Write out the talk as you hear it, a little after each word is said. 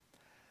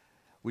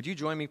Would you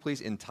join me,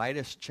 please, in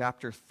Titus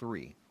chapter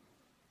 3?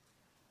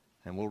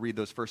 And we'll read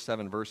those first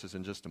 7 verses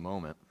in just a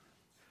moment.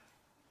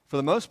 For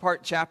the most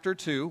part, chapter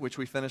 2, which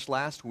we finished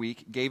last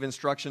week, gave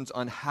instructions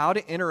on how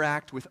to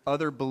interact with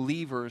other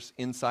believers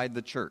inside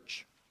the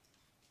church.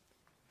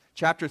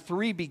 Chapter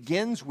 3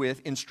 begins with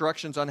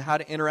instructions on how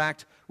to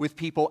interact with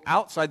people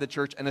outside the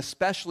church, and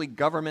especially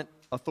government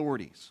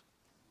authorities.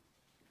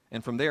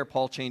 And from there,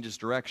 Paul changes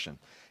direction.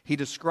 He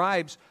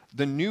describes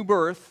the new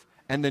birth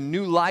and the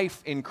new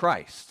life in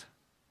Christ.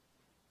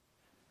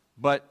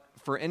 But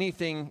for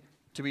anything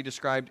to be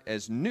described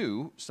as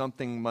new,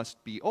 something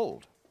must be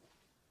old.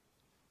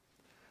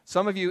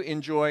 Some of you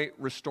enjoy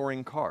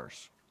restoring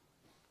cars.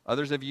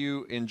 Others of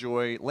you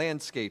enjoy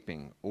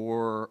landscaping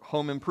or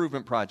home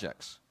improvement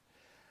projects.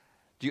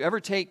 Do you ever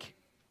take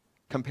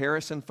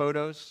comparison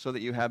photos so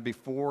that you have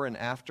before and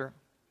after?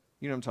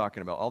 You know what I'm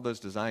talking about. All those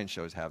design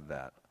shows have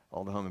that.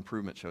 All the home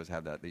improvement shows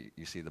have that.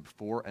 You see the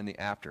before and the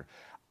after.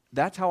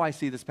 That's how I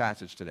see this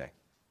passage today.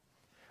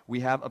 We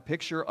have a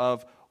picture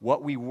of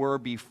what we were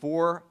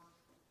before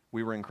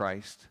we were in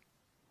Christ,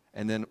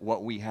 and then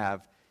what we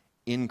have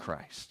in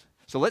Christ.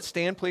 So let's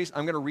stand, please.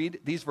 I'm going to read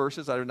these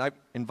verses. I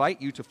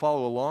invite you to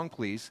follow along,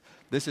 please.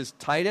 This is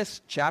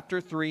Titus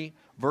chapter 3,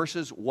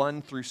 verses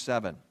 1 through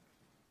 7.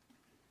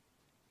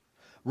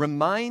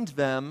 Remind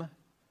them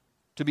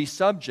to be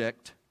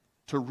subject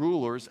to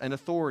rulers and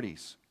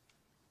authorities,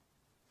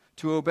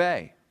 to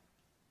obey,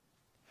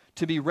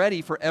 to be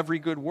ready for every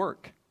good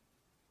work,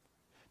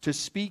 to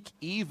speak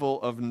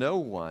evil of no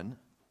one,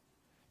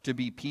 to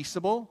be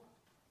peaceable,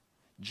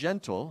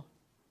 gentle,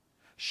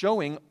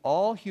 showing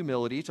all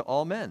humility to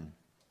all men.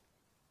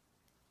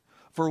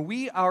 For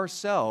we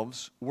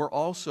ourselves were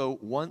also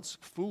once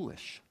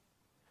foolish,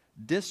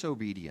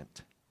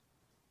 disobedient,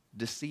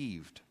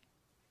 deceived,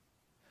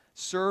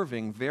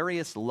 serving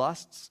various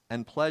lusts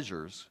and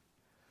pleasures,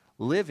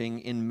 living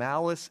in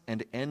malice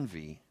and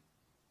envy,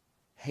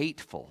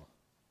 hateful,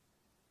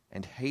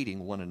 and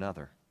hating one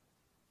another.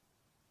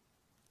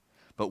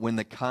 But when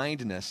the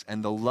kindness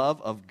and the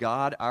love of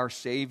God our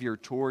Savior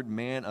toward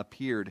man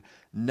appeared,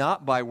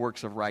 not by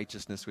works of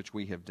righteousness which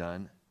we have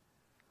done,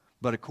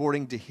 but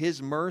according to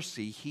His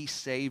mercy He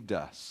saved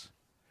us,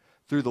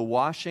 through the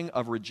washing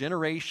of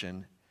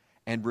regeneration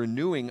and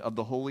renewing of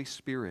the Holy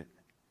Spirit,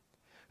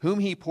 whom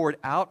He poured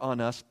out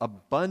on us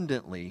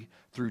abundantly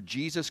through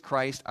Jesus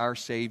Christ our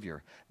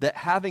Savior, that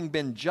having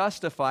been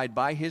justified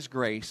by His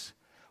grace,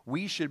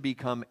 we should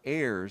become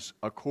heirs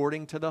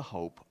according to the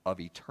hope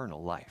of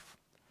eternal life.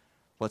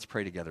 Let's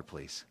pray together,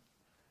 please.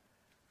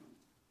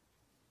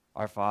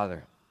 Our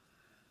Father,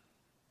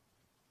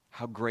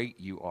 how great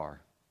You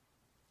are.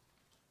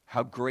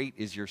 How great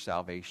is Your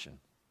salvation.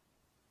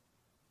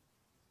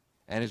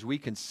 And as we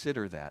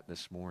consider that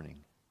this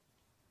morning,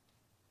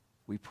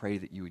 we pray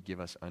that You would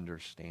give us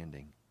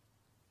understanding.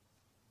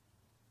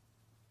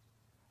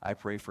 I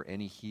pray for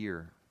any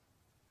here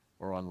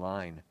or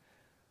online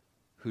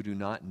who do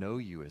not know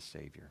You as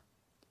Savior,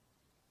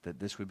 that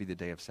this would be the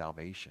day of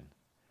salvation.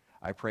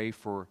 I pray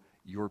for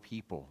Your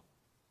people,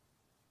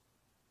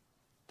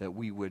 that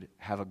we would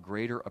have a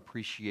greater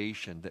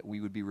appreciation, that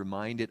we would be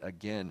reminded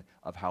again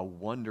of how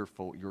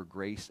wonderful Your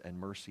grace and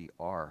mercy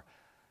are.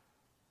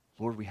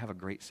 Lord, we have a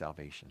great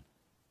salvation.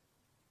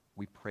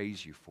 We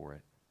praise You for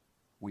it.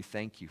 We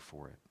thank You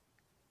for it.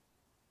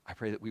 I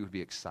pray that we would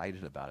be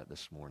excited about it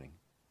this morning.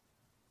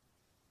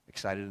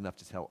 Excited enough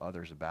to tell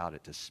others about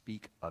it, to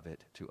speak of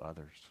it to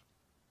others.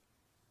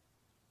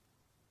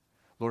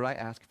 Lord, I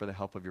ask for the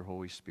help of Your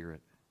Holy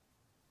Spirit,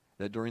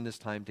 that during this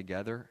time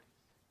together,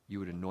 You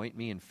would anoint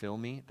me and fill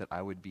me, that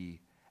I would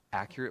be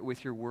accurate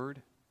with Your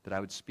word, that I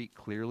would speak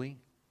clearly,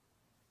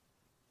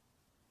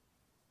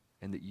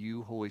 and that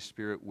You, Holy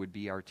Spirit, would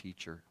be our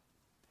teacher,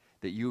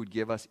 that You would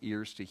give us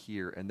ears to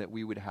hear, and that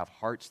we would have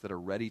hearts that are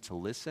ready to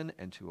listen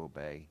and to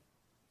obey.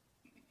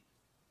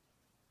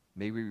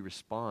 May we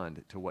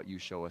respond to what You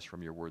show us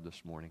from Your word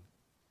this morning.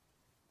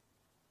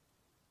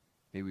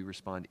 May we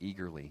respond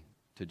eagerly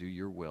to do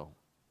Your will.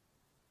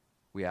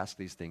 We ask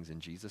these things in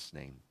Jesus'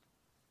 name.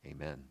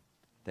 Amen.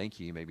 Thank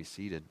you. You may be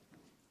seated.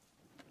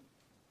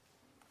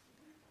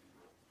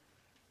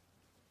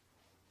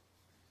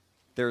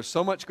 There's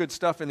so much good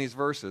stuff in these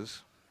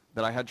verses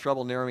that I had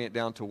trouble narrowing it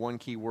down to one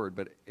key word,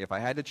 but if I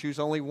had to choose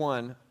only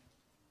one,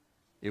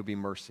 it would be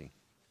mercy.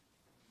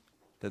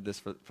 That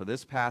for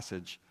this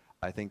passage,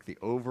 I think the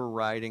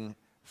overriding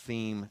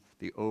theme,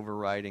 the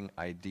overriding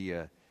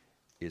idea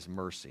is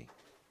mercy.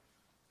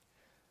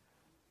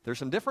 There's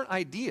some different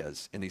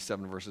ideas in these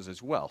 7 verses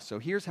as well. So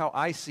here's how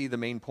I see the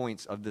main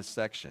points of this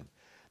section.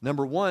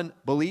 Number 1,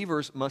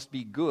 believers must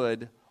be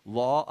good,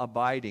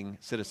 law-abiding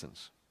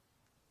citizens.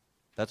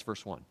 That's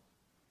verse 1.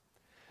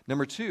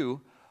 Number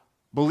 2,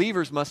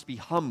 believers must be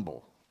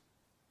humble.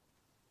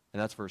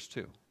 And that's verse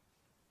 2.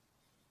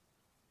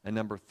 And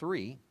number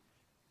 3,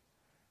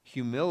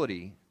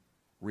 humility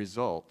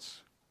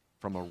results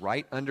from a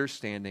right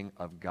understanding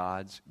of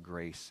God's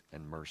grace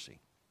and mercy.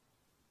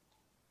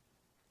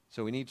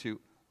 So we need to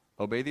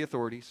obey the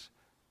authorities,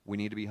 we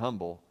need to be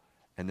humble,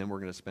 and then we're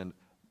going to spend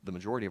the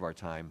majority of our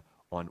time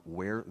on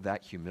where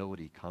that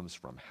humility comes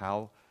from.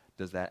 How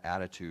does that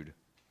attitude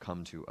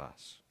come to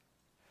us?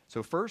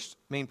 So first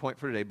main point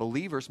for today,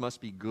 believers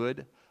must be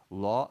good,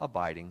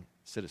 law-abiding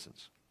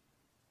citizens.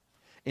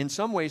 In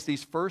some ways,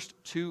 these first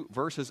two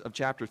verses of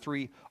chapter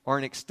 3 are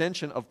an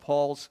extension of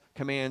Paul's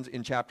commands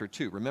in chapter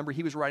 2. Remember,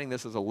 he was writing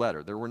this as a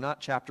letter. There were not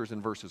chapters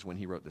and verses when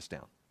he wrote this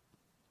down.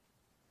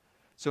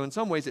 So in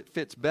some ways, it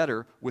fits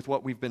better with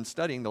what we've been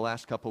studying the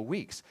last couple of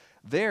weeks.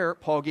 There,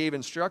 Paul gave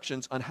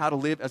instructions on how to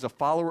live as a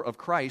follower of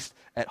Christ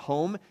at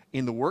home,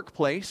 in the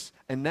workplace,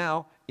 and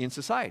now in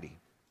society.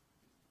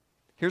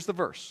 Here's the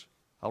verse.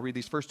 I'll read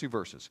these first two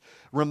verses.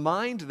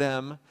 Remind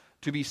them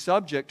to be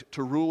subject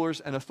to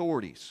rulers and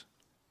authorities,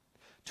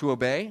 to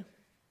obey,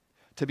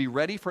 to be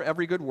ready for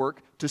every good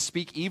work, to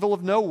speak evil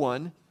of no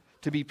one,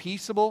 to be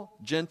peaceable,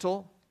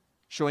 gentle,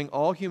 showing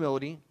all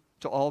humility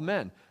to all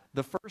men.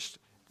 The first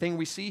thing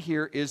we see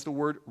here is the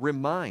word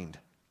remind.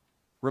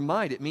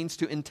 Remind, it means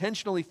to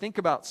intentionally think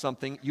about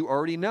something you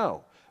already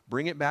know.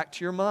 Bring it back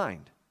to your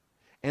mind.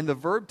 And the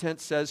verb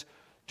tense says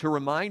to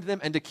remind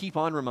them and to keep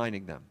on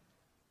reminding them.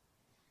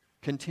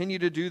 Continue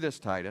to do this,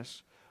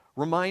 Titus.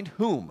 Remind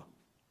whom?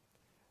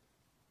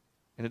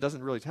 And it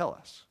doesn't really tell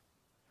us.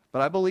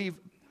 But I believe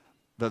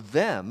the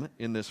them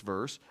in this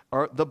verse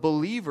are the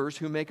believers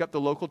who make up the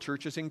local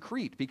churches in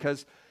Crete,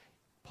 because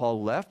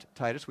Paul left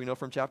Titus, we know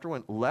from chapter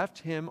 1, left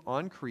him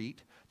on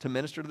Crete to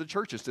minister to the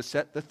churches, to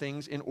set the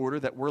things in order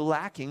that were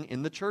lacking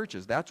in the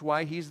churches. That's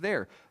why he's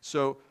there.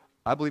 So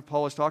I believe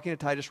Paul is talking to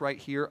Titus right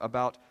here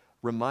about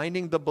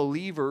reminding the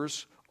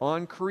believers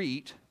on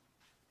Crete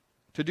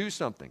to do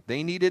something.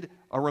 They needed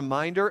a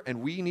reminder,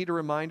 and we need a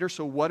reminder.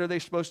 So what are they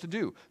supposed to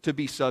do? To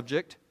be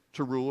subject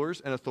to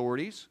rulers and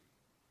authorities.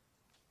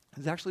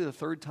 It's actually the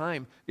third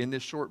time in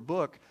this short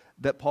book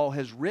that Paul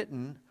has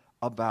written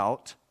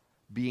about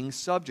being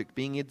subject,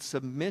 being in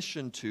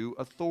submission to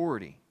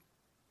authority.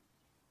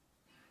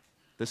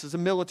 This is a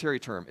military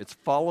term. It's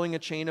following a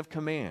chain of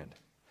command.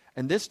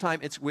 And this time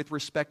it's with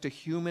respect to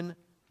human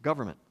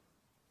government.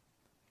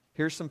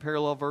 Here's some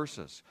parallel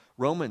verses.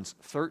 Romans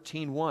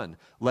 13:1.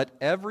 Let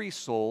every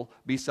soul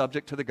be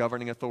subject to the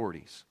governing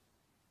authorities.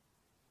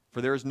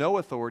 For there is no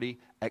authority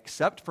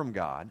except from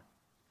God,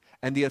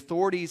 and the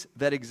authorities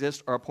that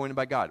exist are appointed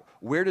by God.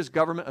 Where does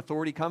government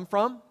authority come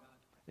from?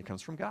 It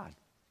comes from God.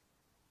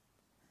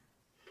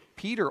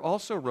 Peter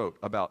also wrote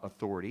about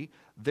authority.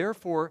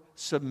 Therefore,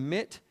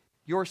 submit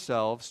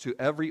yourselves to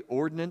every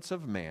ordinance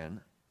of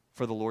man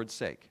for the Lord's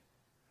sake,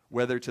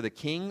 whether to the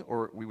king,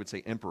 or we would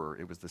say emperor,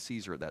 it was the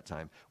Caesar at that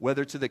time,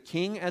 whether to the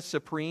king as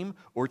supreme,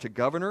 or to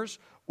governors,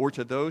 or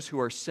to those who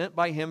are sent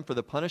by him for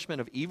the punishment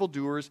of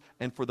evildoers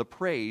and for the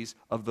praise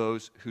of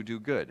those who do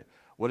good.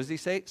 What does he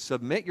say?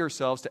 Submit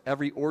yourselves to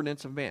every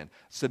ordinance of man.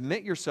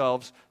 Submit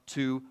yourselves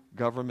to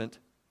government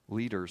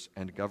leaders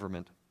and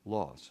government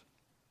laws.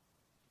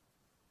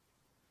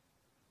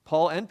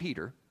 Paul and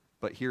Peter,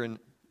 but here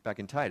back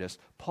in Titus,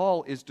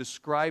 Paul is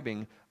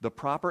describing the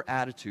proper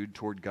attitude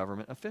toward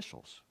government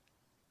officials.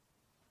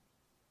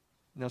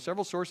 Now,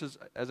 several sources,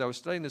 as I was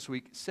studying this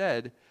week,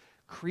 said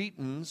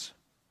Cretans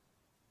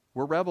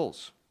were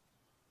rebels.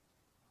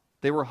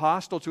 They were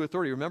hostile to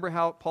authority. Remember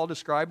how Paul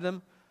described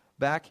them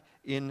back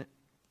in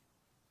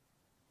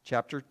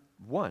chapter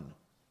 1?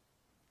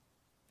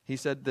 He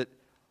said that,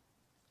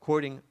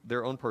 quoting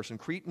their own person,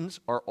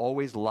 Cretans are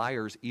always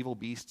liars, evil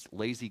beasts,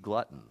 lazy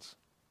gluttons.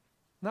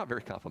 Not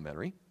very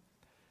complimentary.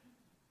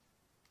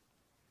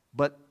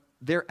 But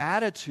their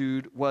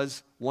attitude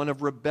was one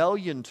of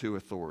rebellion to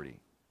authority.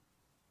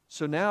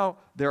 So now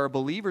there are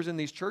believers in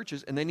these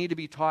churches, and they need to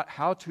be taught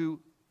how to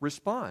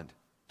respond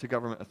to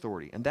government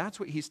authority. And that's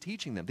what he's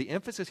teaching them. The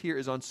emphasis here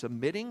is on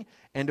submitting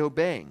and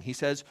obeying. He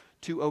says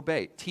to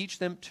obey. Teach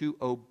them to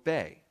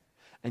obey.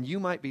 And you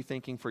might be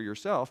thinking for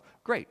yourself,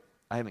 great,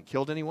 I haven't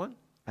killed anyone.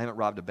 I haven't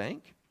robbed a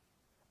bank.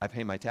 I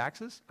pay my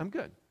taxes. I'm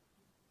good.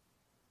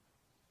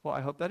 Well,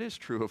 I hope that is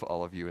true of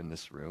all of you in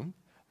this room.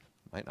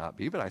 Might not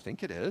be, but I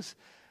think it is.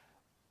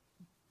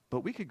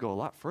 But we could go a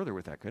lot further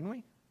with that, couldn't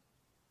we?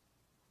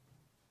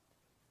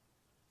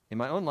 In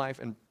my own life,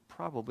 and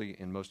probably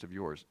in most of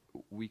yours,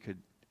 we could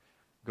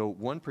go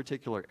one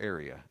particular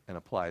area and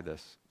apply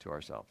this to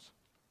ourselves.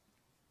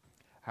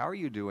 How are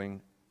you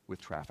doing with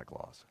traffic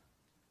laws?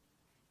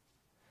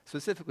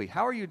 Specifically,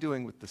 how are you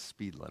doing with the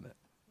speed limit?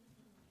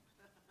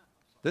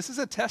 This is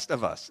a test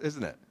of us,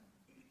 isn't it?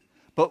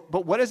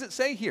 But what does it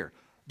say here?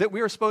 That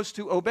we are supposed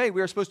to obey.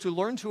 We are supposed to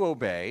learn to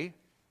obey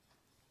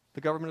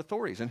the government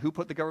authorities. And who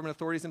put the government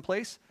authorities in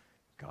place?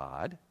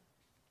 God.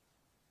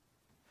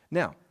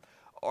 Now,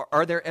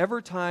 are there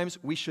ever times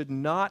we should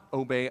not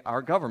obey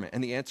our government?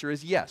 And the answer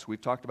is yes.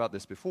 We've talked about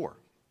this before.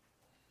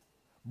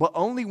 But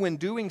only when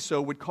doing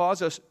so would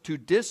cause us to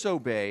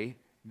disobey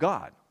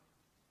God.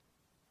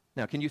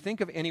 Now, can you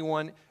think of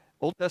anyone,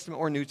 Old Testament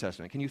or New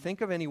Testament, can you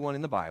think of anyone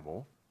in the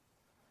Bible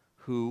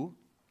who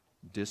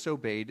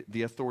disobeyed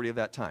the authority of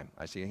that time?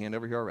 I see a hand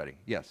over here already.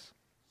 Yes.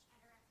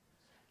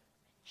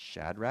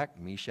 Shadrach,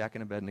 Meshach,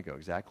 and Abednego.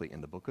 Exactly. In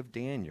the book of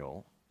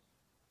Daniel,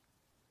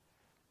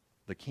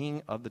 the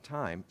king of the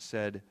time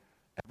said,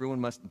 everyone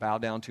must bow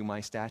down to my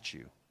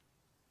statue.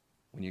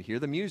 When you hear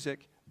the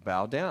music,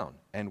 bow down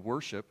and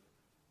worship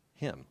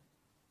him,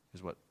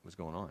 is what was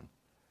going on.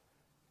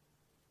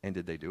 And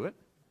did they do it?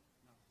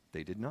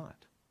 They did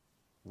not.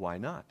 Why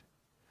not?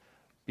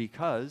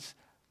 Because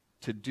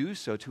to do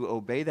so, to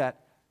obey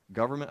that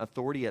government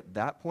authority at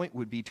that point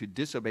would be to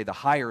disobey the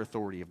higher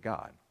authority of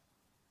God.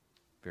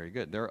 Very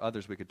good. There are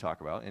others we could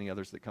talk about. Any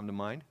others that come to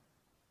mind?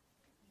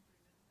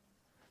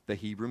 The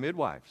Hebrew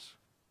midwives.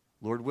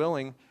 Lord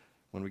willing,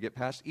 when we get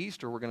past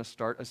Easter, we're going to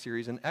start a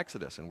series in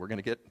Exodus, and we're going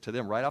to get to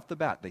them right off the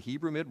bat. The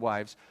Hebrew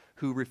midwives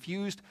who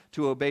refused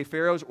to obey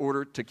Pharaoh's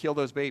order to kill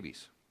those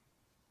babies.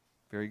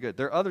 Very good.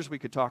 There are others we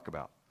could talk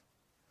about.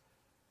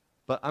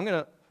 But I'm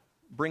going to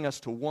bring us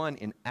to one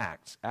in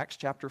Acts. Acts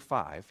chapter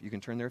 5. You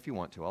can turn there if you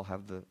want to. I'll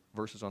have the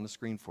verses on the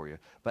screen for you.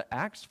 But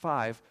Acts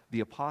 5, the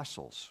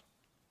apostles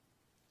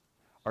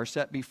are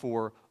set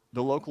before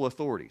the local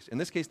authorities. In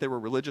this case, they were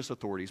religious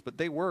authorities, but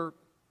they were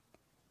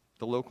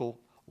the local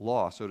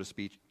law, so to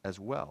speak, as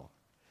well.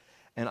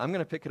 And I'm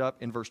going to pick it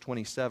up in verse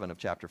 27 of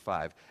chapter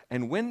 5.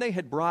 And when they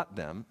had brought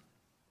them,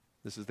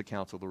 this is the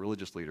council, the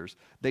religious leaders,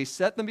 they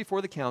set them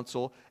before the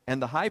council,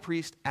 and the high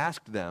priest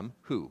asked them,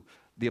 who?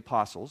 The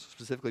apostles,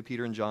 specifically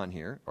Peter and John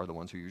here, are the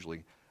ones who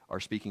usually are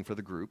speaking for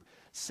the group,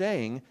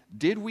 saying,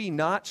 did we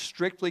not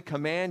strictly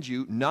command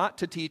you not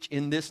to teach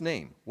in this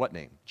name? What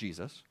name?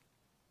 Jesus.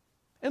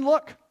 And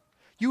look,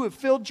 you have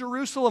filled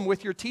Jerusalem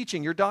with your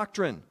teaching, your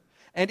doctrine,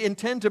 and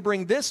intend to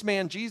bring this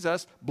man,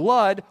 Jesus,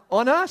 blood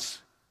on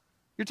us.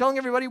 You're telling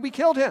everybody we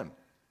killed him.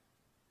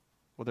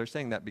 Well, they're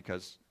saying that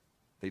because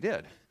they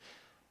did.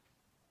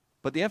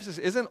 But the emphasis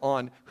isn't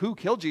on who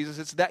killed Jesus,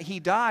 it's that he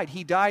died.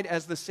 He died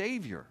as the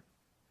Savior.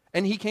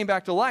 And he came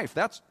back to life.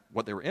 That's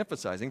what they were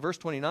emphasizing. Verse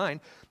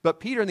 29, but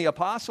Peter and the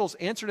apostles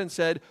answered and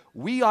said,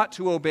 we ought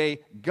to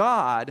obey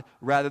God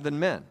rather than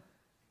men.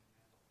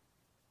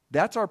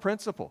 That's our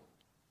principle.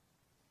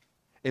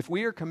 If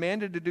we are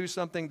commanded to do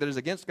something that is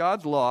against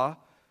God's law,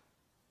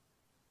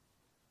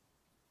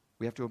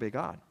 we have to obey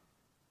God.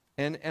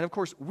 And of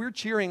course, we're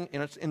cheering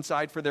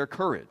inside for their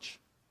courage.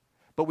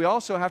 But we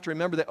also have to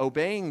remember that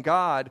obeying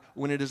God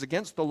when it is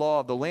against the law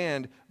of the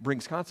land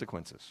brings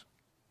consequences.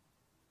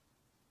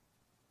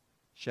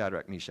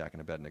 Shadrach, Meshach,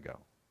 and Abednego.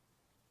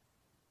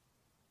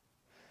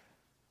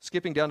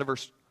 Skipping down to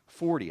verse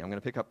 40, I'm going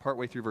to pick up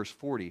partway through verse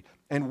 40.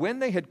 And when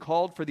they had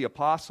called for the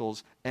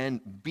apostles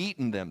and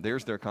beaten them,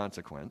 there's their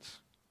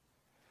consequence,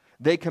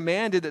 they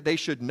commanded that they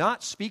should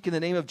not speak in the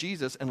name of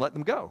Jesus and let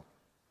them go.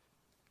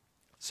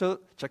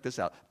 So, check this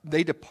out.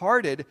 They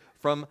departed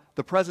from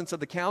the presence of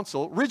the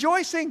council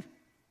rejoicing.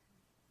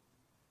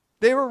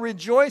 They were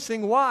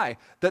rejoicing. Why?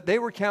 That they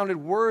were counted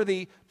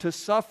worthy to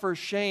suffer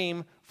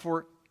shame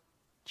for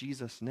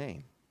Jesus'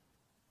 name.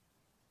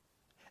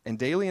 And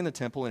daily in the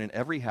temple and in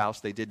every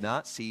house they did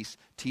not cease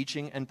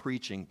teaching and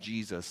preaching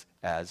Jesus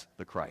as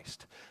the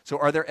Christ. So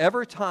are there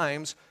ever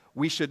times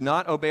we should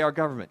not obey our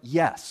government?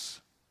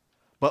 Yes,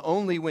 but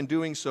only when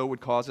doing so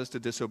would cause us to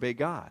disobey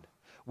God.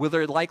 Will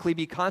there likely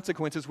be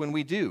consequences when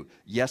we do?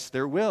 Yes,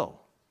 there will.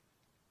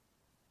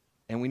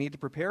 And we need to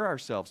prepare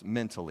ourselves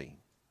mentally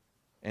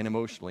and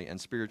emotionally and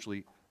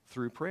spiritually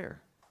through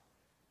prayer.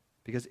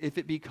 Because if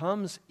it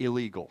becomes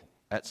illegal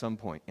at some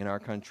point in our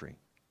country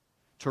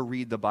to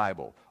read the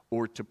Bible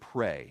or to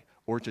pray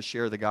or to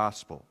share the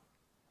gospel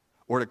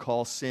or to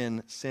call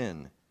sin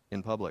sin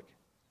in public,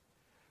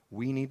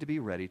 we need to be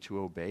ready to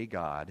obey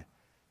God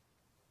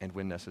and,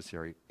 when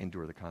necessary,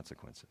 endure the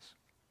consequences.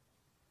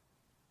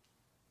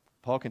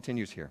 Paul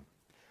continues here.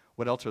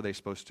 What else are they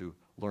supposed to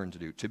learn to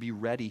do? To be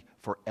ready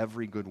for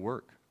every good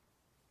work.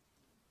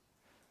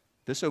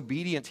 This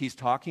obedience he's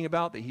talking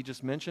about that he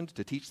just mentioned,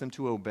 to teach them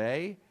to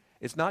obey,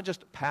 it's not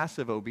just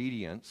passive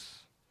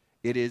obedience.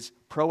 It is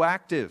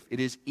proactive. It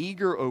is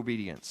eager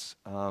obedience.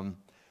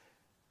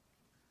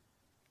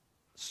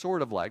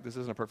 Sort of like, this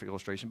isn't a perfect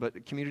illustration,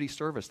 but community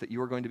service, that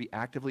you are going to be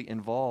actively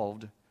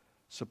involved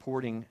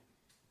supporting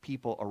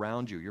people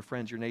around you, your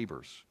friends, your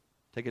neighbors.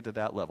 Take it to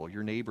that level.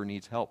 Your neighbor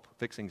needs help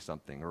fixing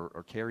something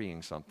or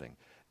carrying something.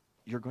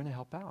 You're going to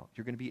help out.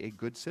 You're going to be a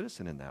good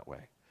citizen in that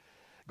way.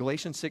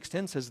 Galatians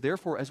 6:10 says,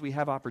 therefore, as we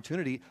have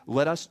opportunity,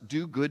 let us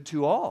do good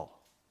to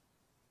all,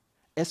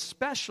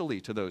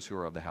 especially to those who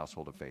are of the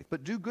household of faith,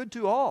 but do good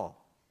to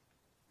all.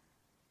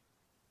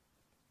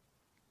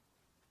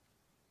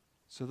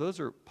 So those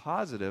are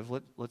positive.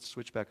 Let's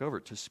switch back over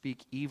to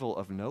speak evil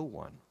of no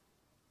one.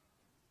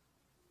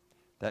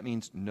 That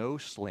means no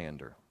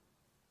slander,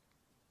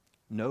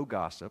 no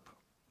gossip,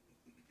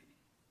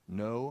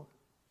 no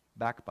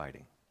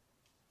backbiting.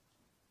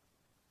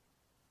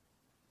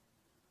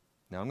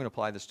 Now, I'm going to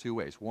apply this two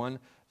ways. One,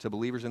 to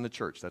believers in the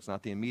church. That's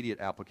not the immediate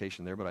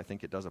application there, but I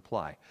think it does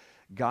apply.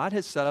 God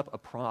has set up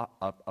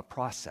a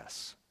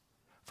process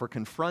for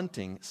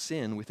confronting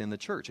sin within the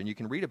church. And you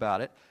can read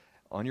about it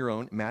on your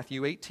own.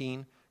 Matthew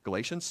 18,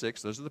 Galatians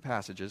 6, those are the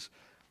passages.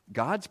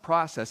 God's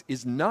process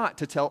is not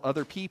to tell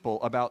other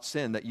people about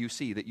sin that you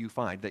see, that you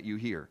find, that you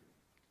hear.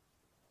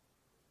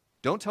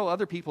 Don't tell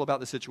other people about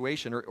the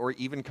situation or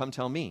even come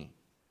tell me.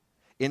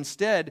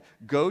 Instead,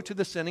 go to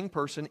the sinning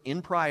person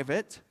in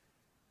private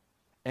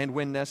and,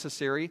 when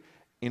necessary,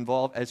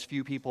 involve as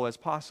few people as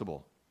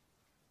possible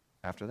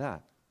after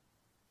that.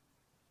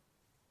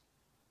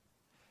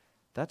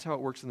 That's how it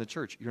works in the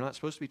church. You're not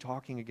supposed to be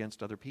talking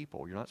against other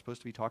people. You're not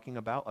supposed to be talking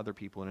about other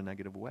people in a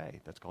negative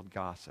way. That's called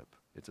gossip.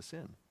 It's a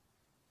sin.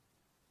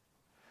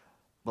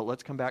 But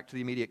let's come back to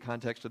the immediate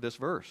context of this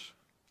verse.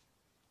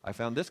 I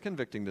found this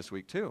convicting this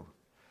week too.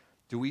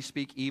 Do we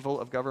speak evil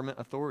of government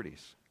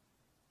authorities?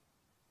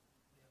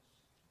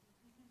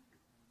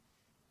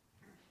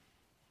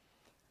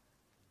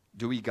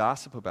 Do we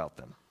gossip about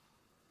them?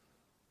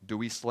 Do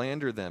we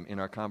slander them in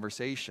our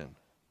conversation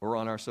or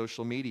on our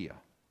social media?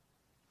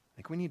 I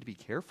think we need to be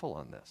careful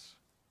on this.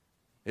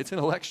 It's an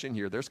election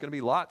year. There's going to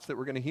be lots that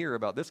we're going to hear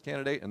about this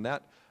candidate and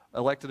that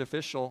elected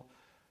official.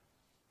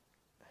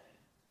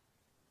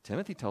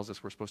 Timothy tells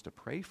us we're supposed to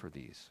pray for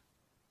these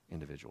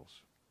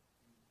individuals.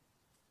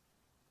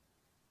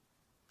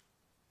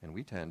 And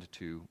we tend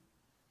to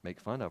make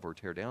fun of or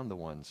tear down the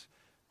ones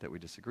that we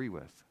disagree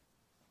with.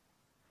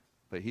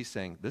 But he's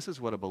saying this is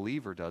what a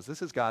believer does.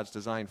 This is God's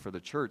design for the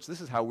church.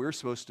 This is how we're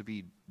supposed to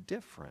be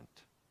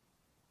different.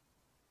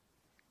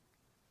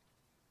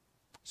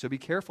 So be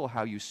careful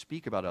how you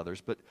speak about others,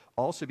 but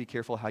also be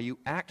careful how you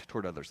act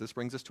toward others. This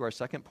brings us to our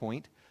second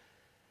point.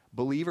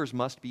 Believers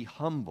must be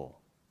humble.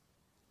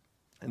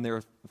 And there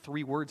are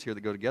three words here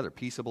that go together: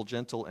 peaceable,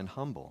 gentle, and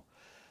humble.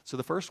 So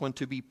the first one,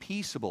 to be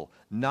peaceable,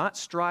 not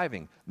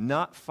striving,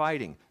 not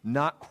fighting,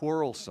 not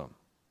quarrelsome.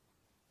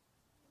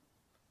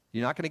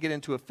 You're not going to get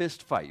into a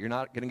fist fight. You're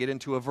not going to get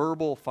into a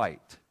verbal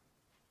fight.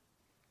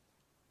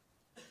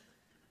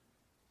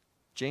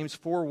 James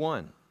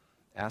 4:1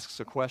 asks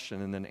a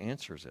question and then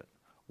answers it.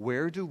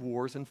 Where do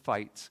wars and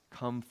fights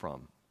come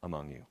from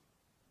among you?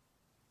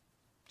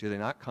 Do they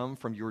not come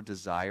from your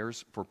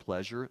desires for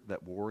pleasure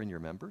that war in your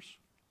members?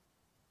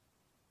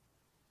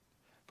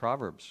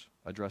 Proverbs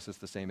addresses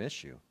the same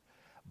issue.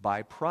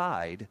 By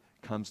pride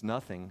comes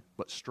nothing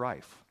but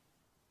strife.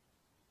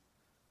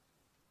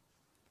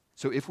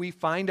 So if we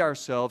find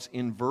ourselves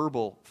in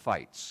verbal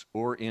fights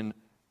or in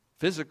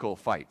physical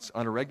fights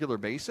on a regular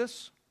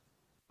basis,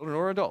 children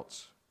or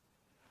adults,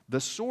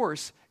 the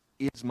source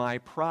is my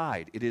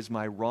pride. It is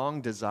my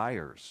wrong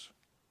desires.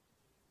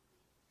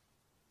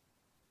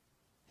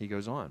 He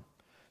goes on.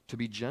 To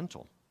be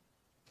gentle.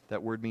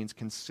 That word means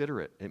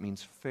considerate. It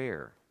means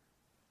fair.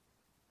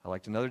 I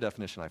liked another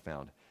definition I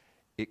found.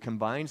 It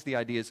combines the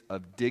ideas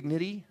of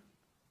dignity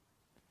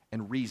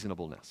and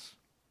reasonableness.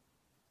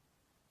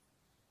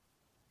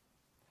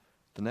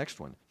 The next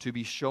one, to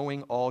be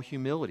showing all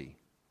humility.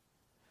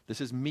 This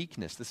is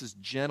meekness. This is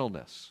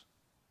gentleness.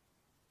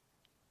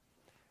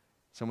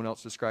 Someone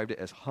else described it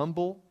as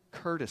humble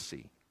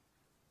courtesy,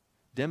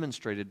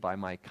 demonstrated by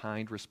my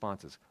kind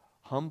responses.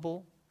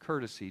 Humble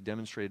courtesy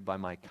demonstrated by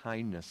my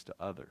kindness to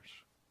others.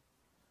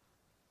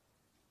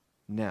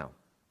 Now,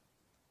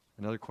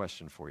 another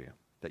question for you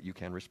that you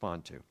can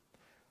respond to.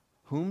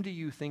 Whom do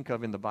you think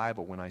of in the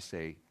Bible when I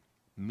say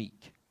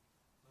meek?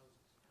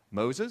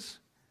 Moses?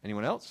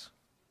 Anyone else?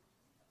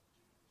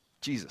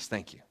 Jesus,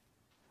 thank you.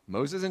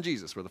 Moses and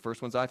Jesus were the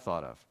first ones I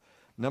thought of.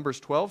 Numbers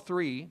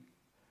 12:3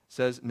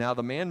 says, now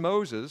the man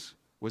Moses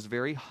was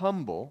very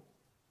humble,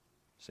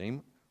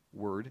 same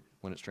word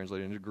when it's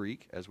translated into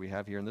Greek as we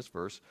have here in this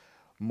verse,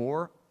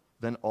 more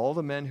than all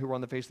the men who were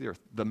on the face of the earth.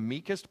 The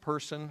meekest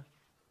person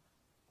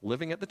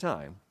living at the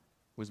time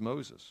was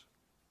Moses.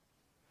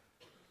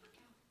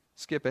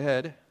 Skip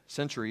ahead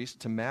centuries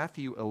to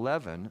Matthew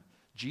 11.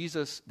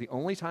 Jesus, the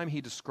only time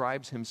he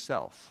describes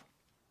himself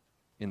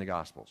in the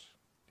Gospels,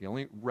 the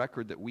only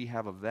record that we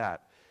have of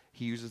that,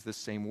 he uses this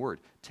same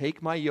word.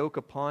 Take my yoke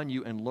upon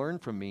you and learn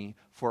from me,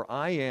 for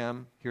I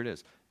am, here it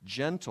is,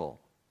 gentle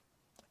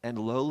and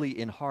lowly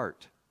in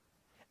heart,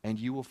 and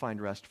you will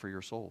find rest for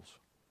your souls.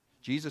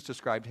 Jesus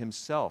described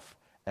himself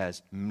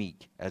as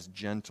meek, as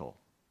gentle.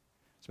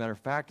 As a matter of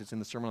fact, it's in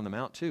the Sermon on the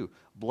Mount too.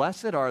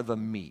 Blessed are the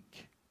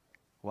meek.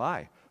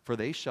 Why? For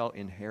they shall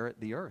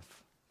inherit the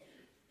earth.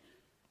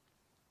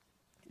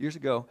 Years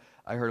ago,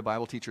 I heard a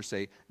Bible teacher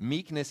say,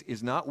 meekness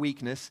is not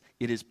weakness,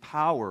 it is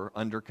power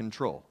under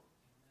control.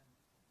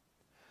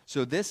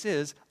 So this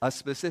is a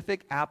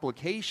specific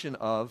application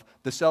of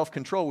the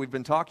self-control we've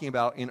been talking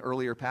about in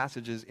earlier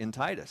passages in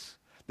Titus.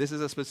 This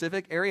is a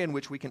specific area in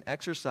which we can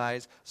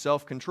exercise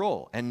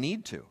self-control and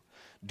need to.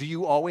 Do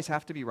you always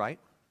have to be right?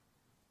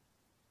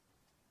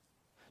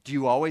 Do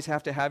you always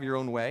have to have your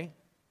own way?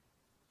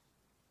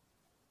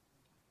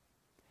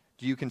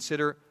 Do you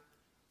consider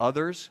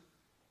others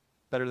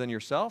better than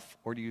yourself,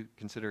 or do you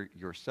consider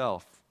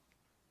yourself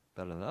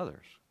better than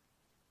others?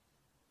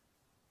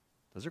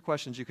 Those are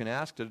questions you can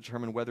ask to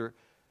determine whether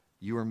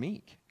you are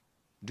meek.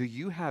 Do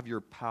you have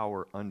your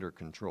power under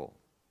control?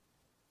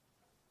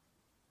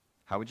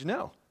 How would you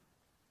know?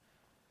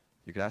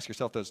 You could ask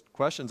yourself those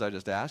questions I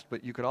just asked,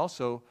 but you could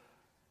also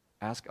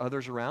ask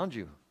others around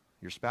you,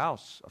 your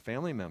spouse, a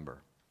family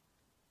member.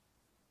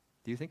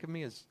 Do you think of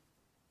me as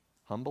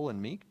humble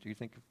and meek? Do you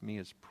think of me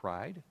as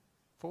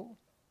prideful?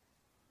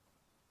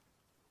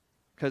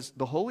 Because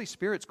the Holy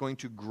Spirit's going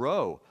to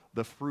grow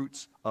the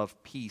fruits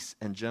of peace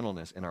and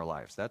gentleness in our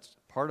lives. That's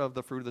part of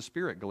the fruit of the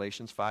Spirit,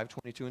 Galatians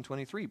 5:22 and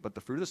 23. But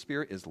the fruit of the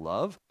Spirit is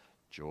love,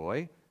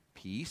 joy,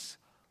 peace,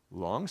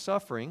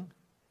 long-suffering,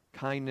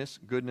 kindness,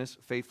 goodness,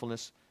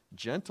 faithfulness,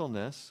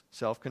 gentleness,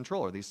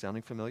 self-control. Are these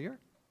sounding familiar?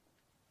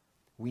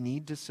 We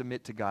need to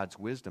submit to God's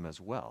wisdom as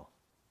well.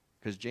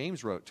 Because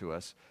James wrote to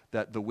us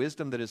that the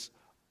wisdom that is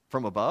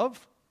from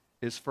above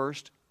is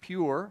first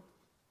pure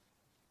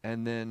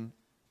and then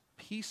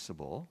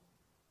peaceable,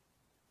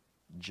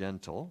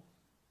 gentle,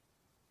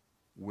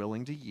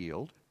 willing to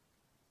yield,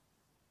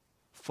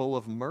 full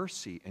of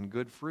mercy and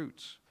good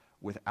fruits,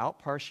 without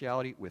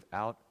partiality,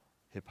 without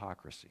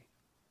hypocrisy.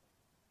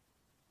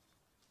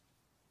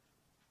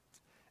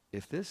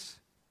 If this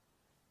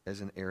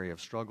is an area of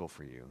struggle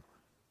for you,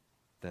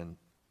 then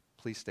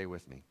please stay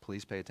with me.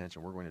 Please pay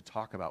attention. We're going to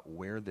talk about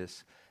where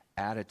this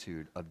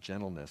attitude of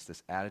gentleness,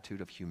 this attitude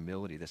of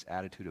humility, this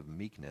attitude of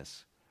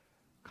meekness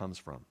comes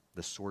from,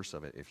 the source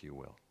of it, if you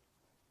will.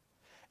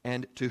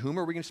 And to whom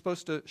are we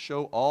supposed to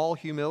show all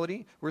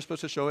humility? We're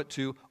supposed to show it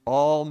to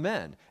all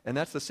men. And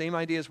that's the same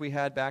idea as we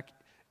had back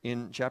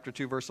in chapter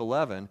 2, verse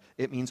 11.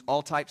 It means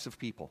all types of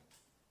people.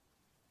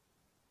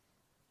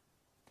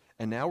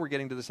 And now we're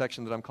getting to the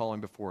section that I'm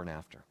calling before and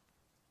after.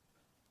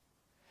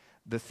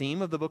 The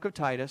theme of the book of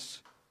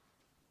Titus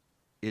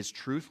is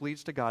truth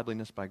leads to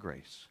godliness by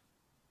grace.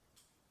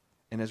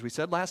 And as we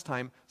said last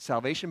time,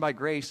 salvation by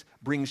grace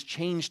brings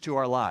change to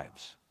our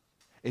lives.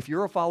 If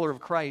you're a follower of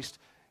Christ,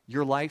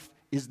 your life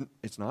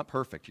it's not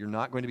perfect. You're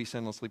not going to be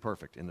sinlessly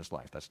perfect in this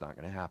life. That's not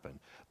going to happen.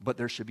 But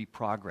there should be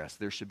progress.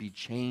 There should be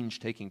change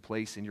taking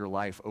place in your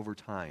life over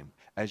time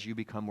as you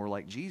become more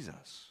like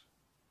Jesus.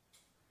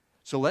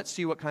 So let's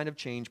see what kind of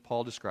change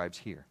Paul describes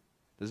here.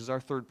 This is our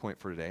third point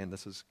for today, and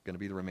this is going to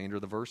be the remainder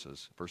of the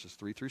verses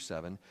 3 through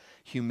 7.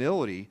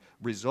 Humility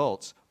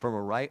results from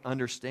a right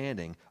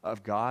understanding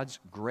of God's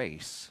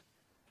grace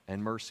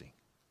and mercy.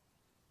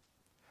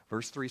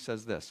 Verse 3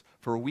 says this,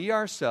 "For we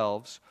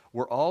ourselves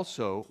were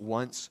also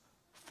once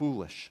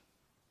foolish,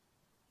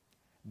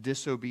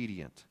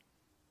 disobedient,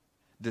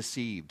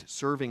 deceived,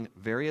 serving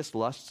various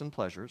lusts and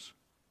pleasures,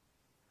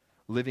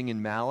 living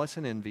in malice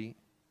and envy,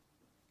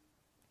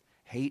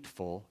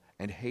 hateful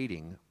and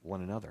hating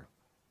one another."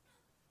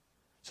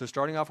 So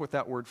starting off with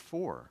that word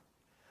 "for,"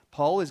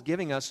 Paul is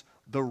giving us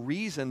the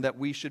reason that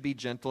we should be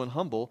gentle and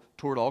humble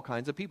toward all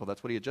kinds of people.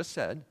 That's what he had just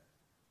said.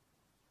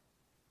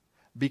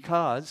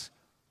 Because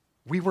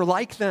we were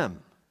like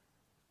them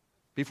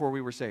before we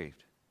were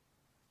saved.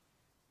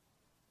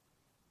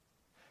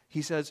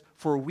 He says,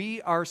 "For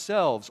we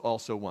ourselves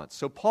also once."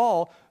 So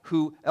Paul,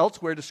 who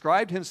elsewhere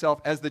described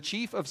himself as the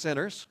chief of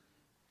sinners,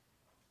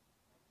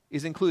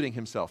 is including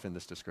himself in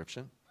this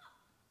description.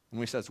 When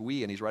he says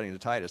we and he's writing to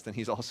Titus, then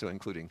he's also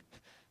including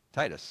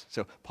Titus.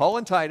 So Paul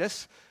and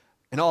Titus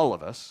and all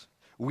of us,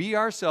 we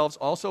ourselves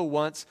also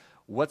once,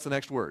 what's the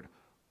next word?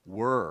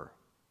 Were.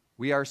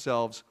 We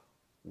ourselves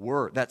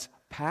were. That's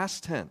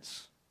past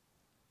tense.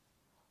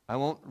 I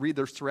won't read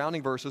the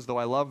surrounding verses, though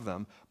I love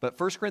them. But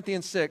 1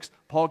 Corinthians 6,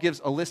 Paul gives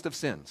a list of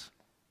sins.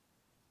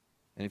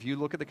 And if you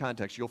look at the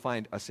context, you'll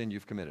find a sin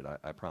you've committed,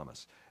 I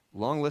promise.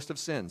 Long list of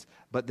sins.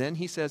 But then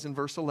he says in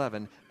verse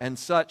 11, "And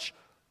such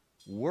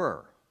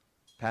were,"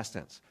 past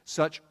tense,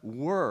 "such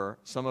were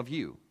some of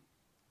you."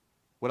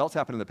 What else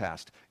happened in the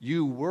past?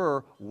 You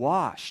were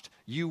washed.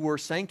 You were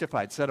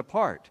sanctified, set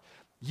apart.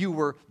 You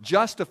were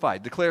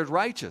justified, declared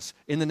righteous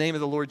in the name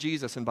of the Lord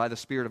Jesus and by the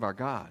Spirit of our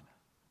God.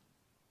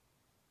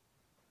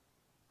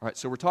 All right,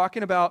 so we're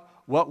talking about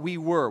what we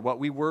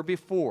were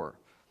before.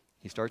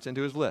 He starts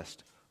into his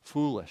list.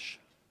 Foolish,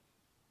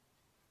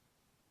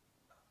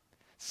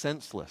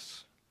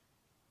 senseless,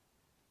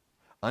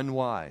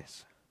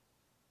 unwise,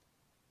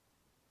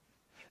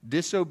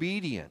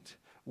 disobedient,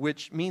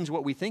 which means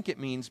what we think it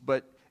means,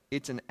 but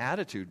it's an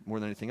attitude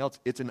more than anything else.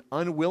 It's an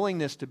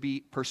unwillingness to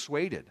be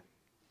persuaded.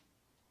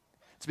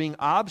 It's being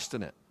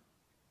obstinate.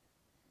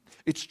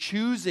 It's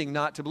choosing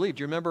not to believe.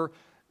 Do you remember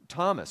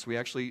Thomas? We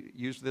actually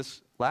used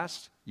this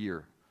last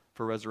year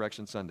for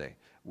Resurrection Sunday.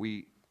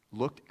 We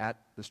looked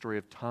at the story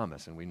of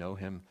Thomas, and we know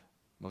him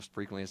most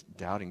frequently as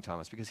Doubting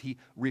Thomas because he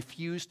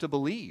refused to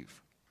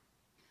believe.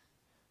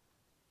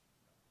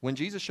 When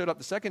Jesus showed up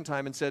the second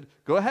time and said,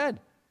 "Go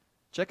ahead,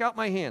 check out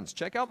my hands,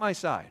 check out my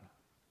side."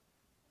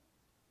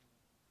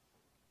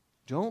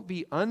 Don't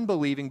be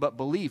unbelieving, but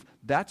believe.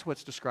 That's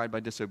what's described by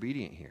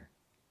disobedient here.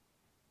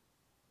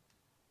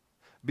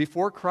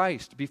 Before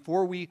Christ,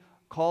 before we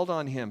called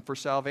on him for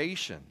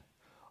salvation,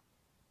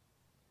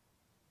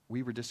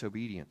 we were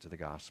disobedient to the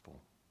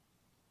gospel.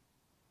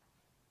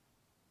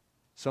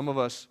 Some of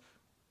us,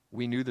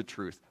 we knew the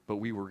truth, but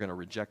we were going to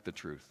reject the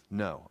truth.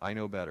 No, I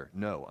know better.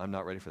 No, I'm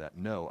not ready for that.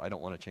 No, I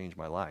don't want to change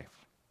my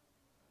life.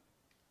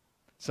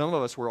 Some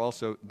of us were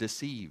also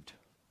deceived.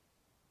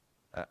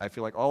 I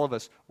feel like all of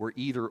us were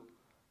either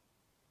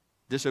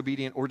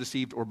disobedient or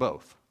deceived or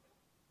both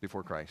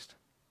before Christ.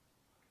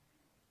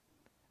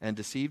 And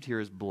deceived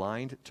here is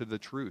blind to the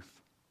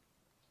truth.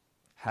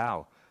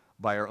 How?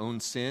 By our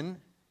own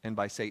sin and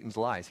by Satan's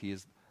lies. He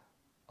is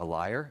a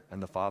liar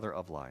and the father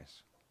of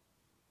lies.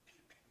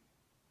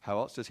 How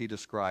else does he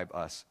describe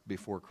us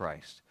before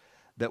Christ?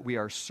 that we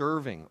are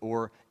serving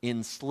or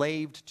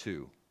enslaved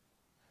to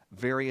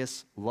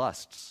various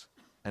lusts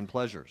and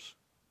pleasures.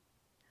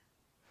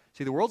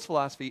 See, the world's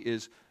philosophy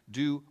is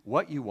do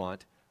what you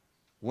want,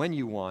 when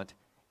you want,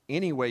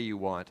 any way you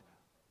want,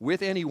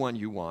 with anyone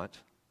you want.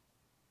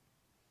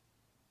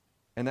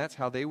 And that's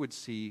how they would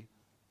see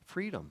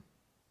freedom,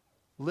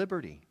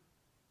 liberty.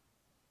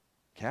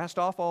 Cast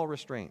off all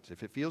restraints.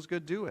 If it feels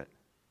good, do it.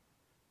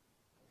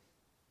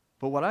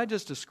 But what I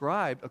just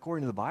described,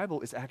 according to the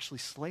Bible, is actually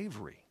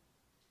slavery.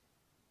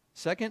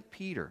 2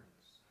 Peter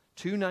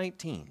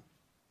 2:19.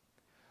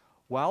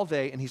 While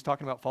they, and he's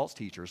talking about false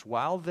teachers,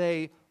 while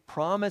they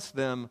promise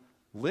them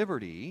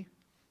liberty,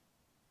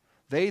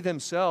 they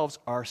themselves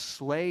are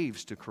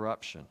slaves to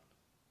corruption.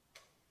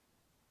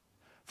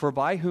 For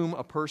by whom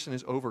a person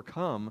is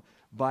overcome,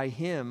 by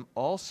him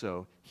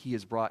also he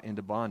is brought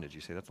into bondage.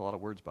 You say, that's a lot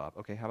of words, Bob.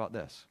 Okay, how about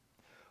this?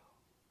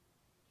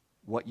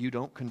 What you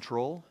don't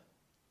control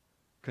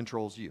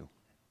controls you.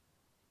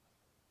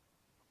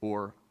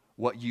 Or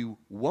what you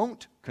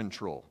won't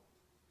control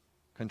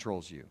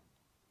controls you.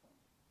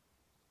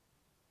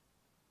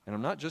 And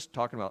I'm not just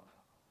talking about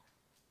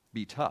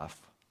be tough,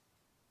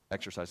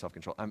 exercise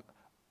self-control.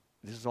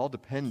 This is all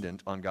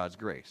dependent on God's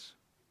grace.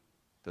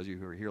 Those of you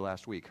who were here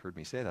last week heard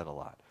me say that a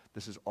lot.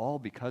 This is all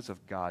because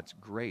of God's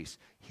grace,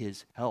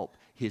 His help,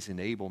 His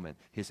enablement,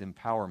 His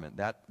empowerment.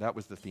 That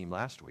was the theme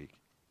last week.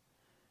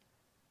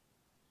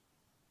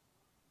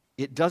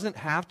 It doesn't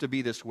have to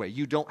be this way.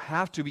 You don't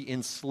have to be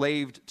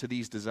enslaved to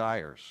these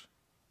desires.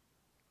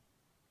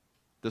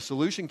 The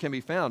solution can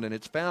be found, and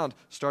it's found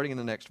starting in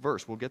the next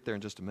verse. We'll get there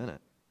in just a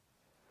minute.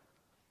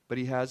 But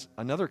he has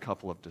another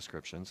couple of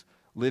descriptions,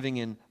 living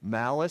in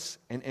malice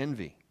and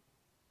envy.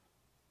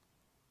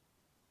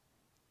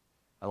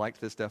 I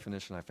liked this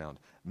definition I found.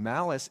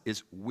 Malice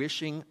is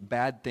wishing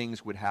bad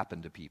things would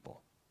happen to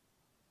people.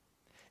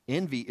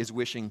 Envy is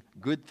wishing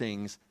good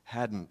things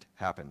hadn't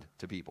happened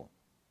to people.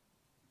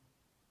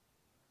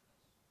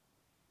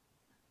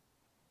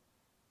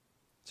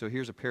 So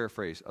here's a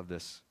paraphrase of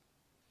this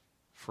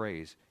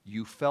phrase.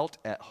 You felt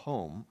at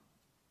home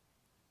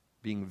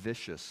being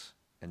vicious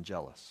and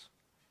jealous.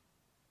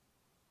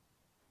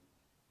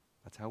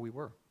 That's how we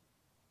were.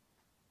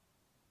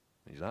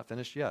 He's not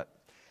finished yet.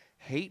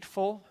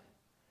 Hateful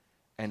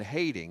and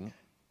hating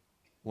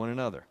one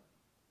another.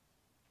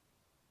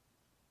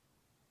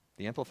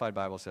 The Amplified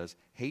Bible says,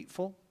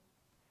 hateful,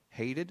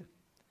 hated,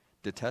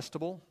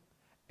 detestable,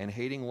 and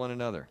hating one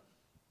another.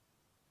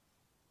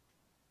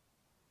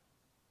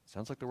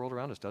 Sounds like the world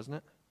around us, doesn't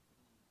it?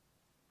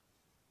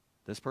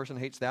 This person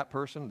hates that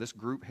person. This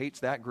group hates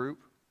that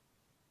group.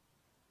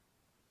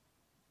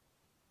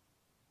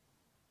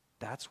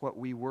 That's what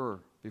we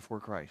were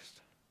before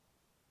Christ.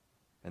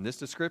 And this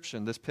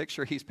description, this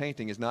picture he's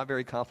painting is not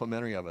very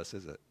complimentary of us,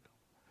 is it?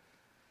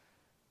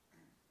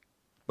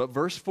 But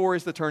verse 4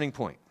 is the turning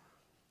point.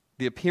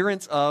 The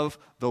appearance of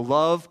the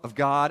love of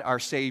God, our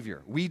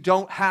Savior. We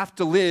don't have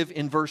to live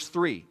in verse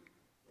 3.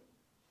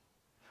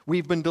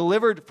 We've been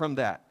delivered from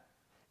that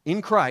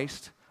in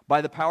Christ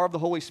by the power of the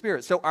Holy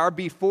Spirit. So our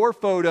before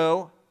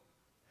photo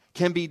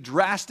can be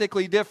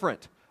drastically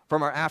different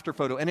from our after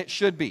photo, and it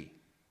should be.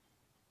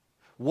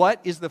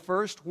 What is the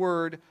first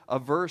word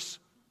of verse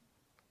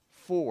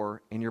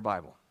 4 in your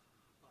Bible?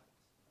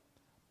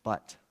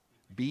 But.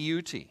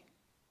 B-U-T.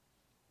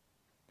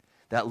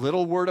 That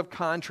little word of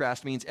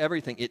contrast means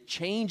everything. It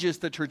changes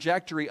the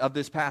trajectory of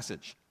this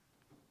passage.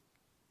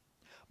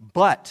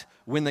 But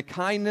when the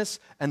kindness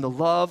and the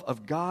love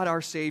of God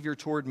our Savior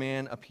toward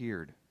man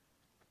appeared.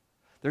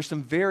 There's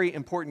some very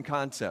important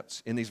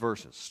concepts in these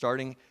verses,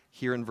 starting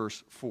here in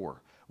verse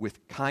 4,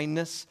 with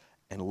kindness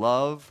and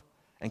love,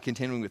 and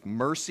continuing with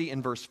mercy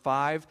in verse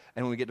 5.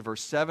 And when we get to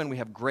verse 7, we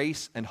have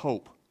grace and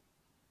hope.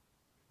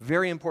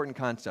 Very important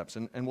concepts,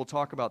 and we'll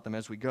talk about them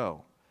as we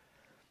go.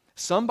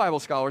 Some Bible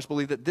scholars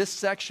believe that this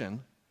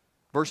section,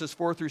 verses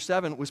 4 through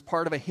 7, was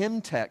part of a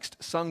hymn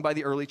text sung by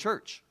the early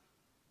church.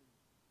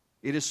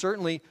 It is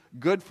certainly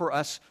good for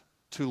us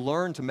to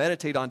learn, to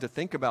meditate on, to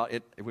think about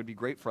it. It would be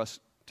great for us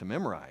to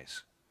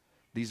memorize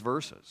these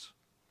verses.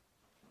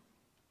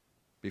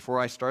 Before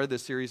I started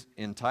this series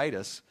in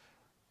Titus,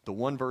 the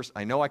one verse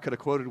I know I could have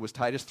quoted was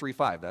Titus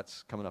 3:5.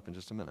 That's coming up in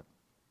just a minute.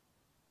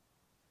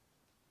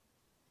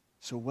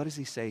 So what does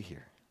he say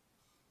here?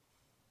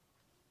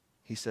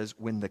 He says,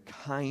 when the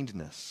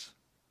kindness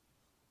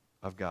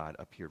of God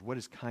appeared. What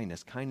is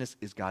kindness? Kindness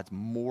is God's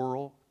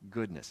moral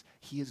goodness.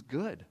 He is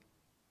good.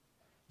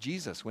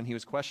 Jesus, when he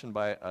was questioned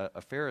by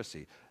a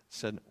Pharisee,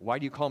 said, why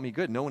do you call me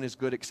good? No one is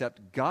good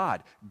except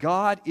God.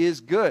 God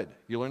is good.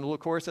 You learned a little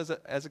chorus as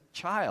a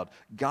child.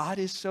 God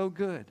is so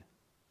good.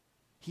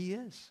 He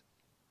is.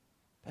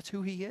 That's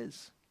who he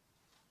is.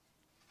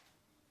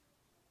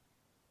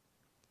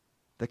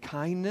 The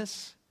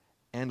kindness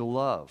and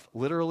love.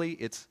 Literally,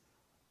 it's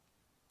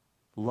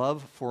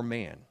love for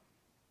man.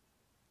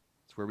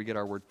 It's where we get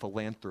our word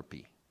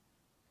philanthropy.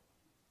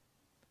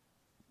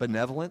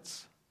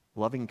 Benevolence,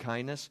 loving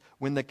kindness.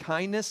 When the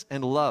kindness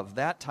and love,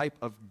 that type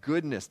of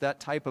goodness, that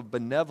type of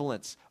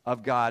benevolence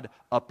of God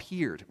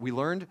appeared. We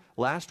learned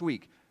last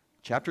week,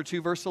 chapter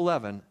 2, verse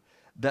 11,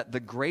 that the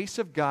grace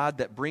of God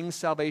that brings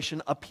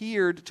salvation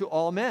appeared to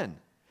all men.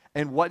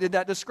 And what did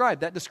that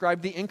describe? That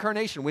described the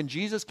incarnation, when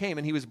Jesus came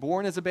and he was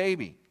born as a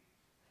baby.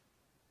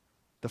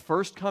 The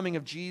first coming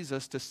of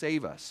Jesus to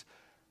save us.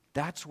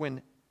 That's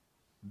when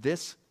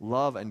this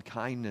love and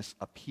kindness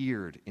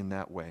appeared in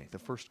that way, the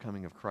first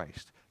coming of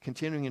Christ.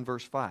 Continuing in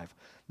verse 5,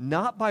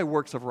 not by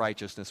works of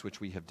righteousness which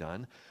we have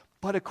done,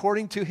 but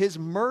according to his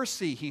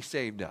mercy he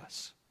saved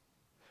us,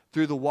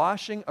 through the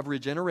washing of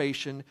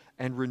regeneration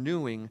and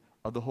renewing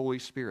of the Holy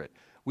Spirit.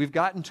 We've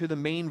gotten to the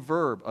main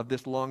verb of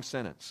this long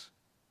sentence.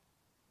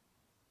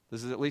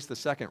 This is at least the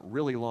second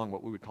really long,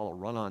 what we would call a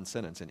run-on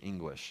sentence in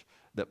English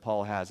that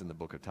Paul has in the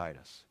book of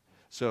Titus.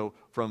 So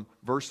from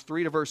verse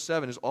 3 to verse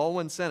 7 is all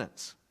one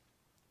sentence.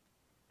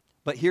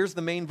 But here's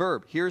the main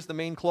verb. Here's the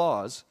main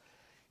clause.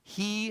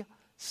 He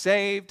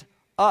saved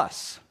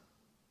us.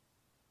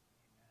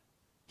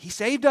 He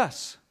saved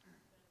us.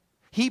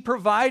 He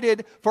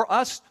provided for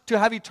us to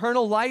have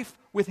eternal life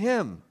with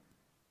him.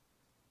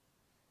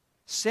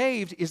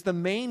 Saved is the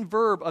main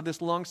verb of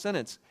this long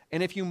sentence.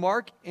 And if you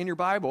mark in your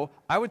Bible,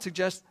 I would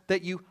suggest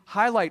that you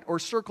highlight or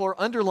circle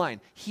or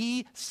underline.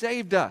 He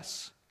saved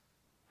us.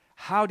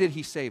 How did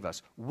he save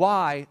us?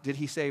 Why did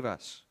he save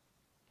us?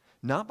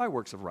 Not by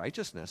works of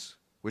righteousness,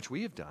 which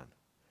we have done,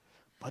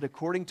 but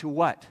according to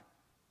what?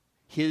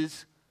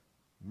 His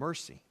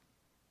mercy.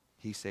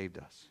 He saved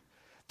us.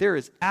 There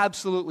is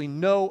absolutely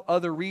no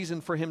other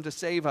reason for him to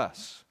save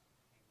us.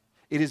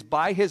 It is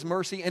by his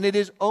mercy, and it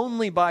is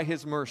only by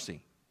his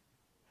mercy.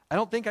 I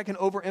don't think I can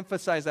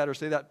overemphasize that or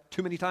say that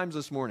too many times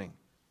this morning.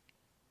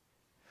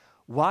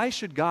 Why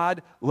should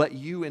God let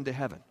you into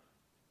heaven?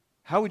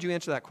 How would you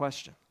answer that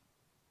question?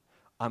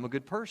 I'm a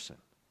good person.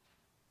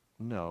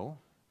 No,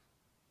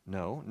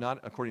 not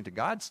according to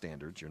God's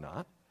standards, you're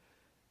not.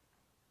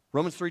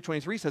 Romans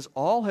 3:23 says,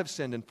 all have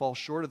sinned and fall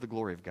short of the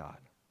glory of God.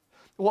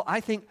 Well, I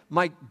think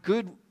my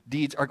good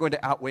deeds are going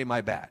to outweigh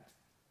my bad.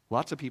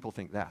 Lots of people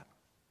think that.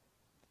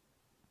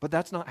 But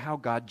that's not how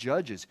God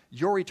judges.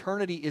 Your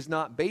eternity is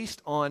not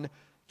based on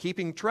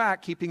keeping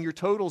track, keeping your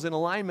totals in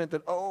alignment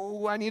that,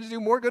 oh, I need to do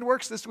more good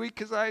works this week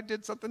because I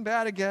did something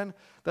bad again.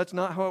 That's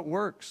not how it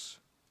works.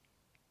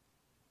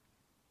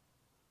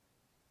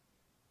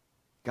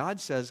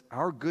 God says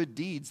our good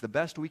deeds, the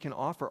best we can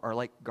offer, are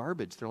like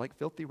garbage. They're like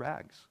filthy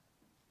rags.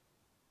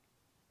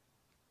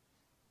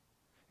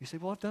 You say,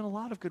 well, I've done a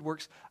lot of good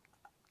works.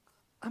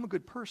 I'm a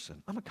good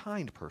person. I'm a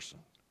kind person.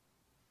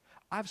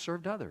 I've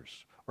served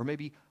others. Or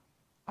maybe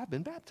I've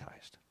been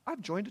baptized.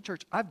 I've joined a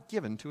church. I've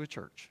given to a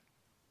church.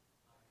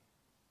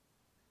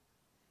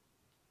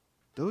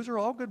 Those are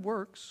all good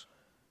works,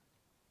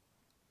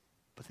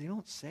 but they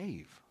don't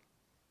save.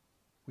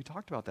 We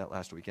talked about that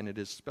last week, and it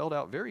is spelled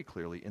out very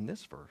clearly in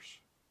this verse.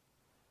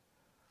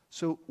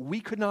 So we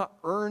could not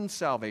earn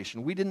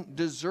salvation. We didn't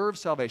deserve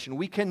salvation.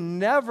 We can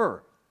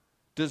never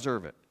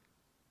deserve it.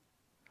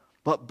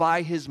 But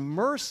by his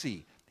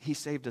mercy, he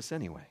saved us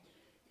anyway.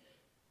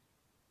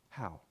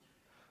 How?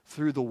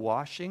 Through the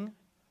washing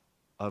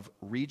of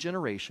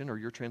regeneration, or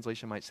your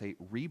translation might say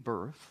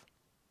rebirth,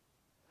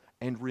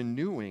 and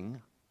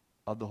renewing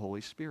of the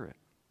Holy Spirit.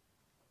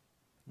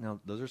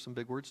 Now, those are some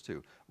big words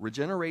too.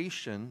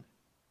 Regeneration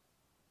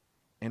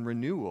and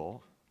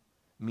renewal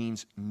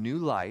means new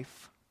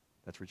life,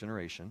 that's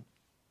regeneration,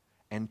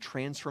 and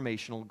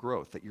transformational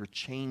growth, that you're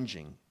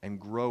changing and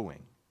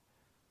growing.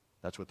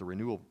 That's what the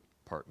renewal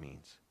part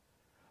means.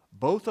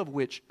 Both of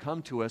which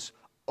come to us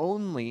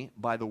only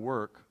by the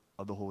work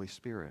of the Holy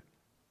Spirit.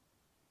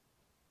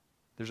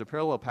 There's a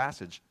parallel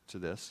passage to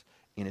this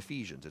in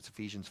Ephesians. It's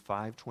Ephesians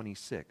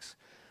 5:26.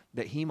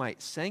 That he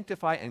might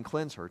sanctify and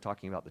cleanse her,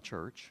 talking about the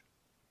church.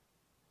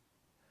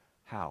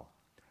 How?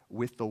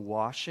 With the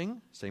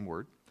washing, same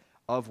word,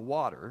 of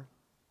water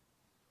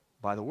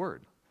by the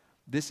word.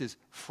 This is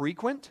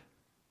frequent,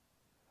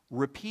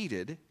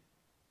 repeated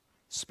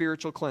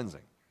spiritual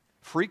cleansing.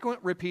 Frequent,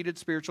 repeated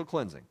spiritual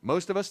cleansing.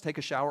 Most of us take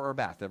a shower or a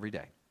bath every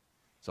day.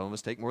 Some of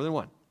us take more than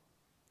one.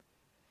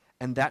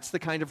 And that's the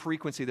kind of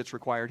frequency that's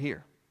required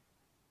here.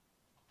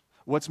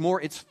 What's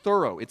more, it's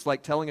thorough. It's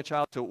like telling a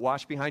child to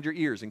wash behind your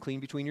ears and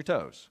clean between your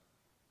toes.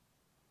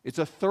 It's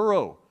a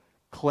thorough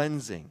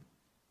cleansing.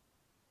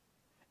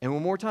 And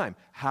one more time,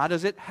 how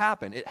does it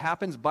happen? It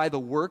happens by the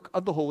work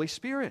of the Holy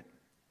Spirit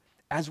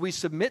as we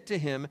submit to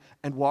him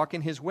and walk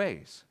in his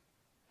ways.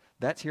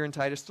 That's here in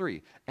Titus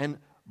 3. And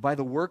by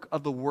the work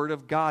of the Word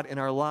of God in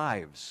our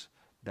lives.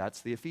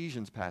 That's the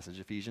Ephesians passage,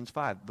 Ephesians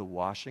 5, the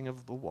washing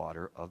of the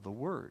water of the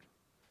Word.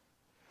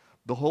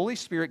 The Holy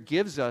Spirit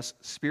gives us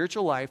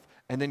spiritual life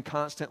and then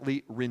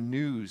constantly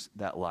renews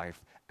that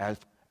life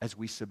as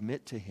we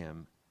submit to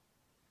him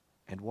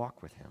and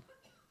walk with him.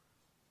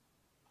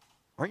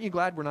 Aren't you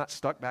glad we're not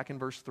stuck back in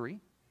verse 3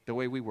 the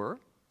way we were?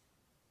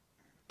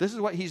 This is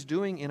what he's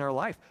doing in our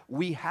life.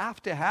 We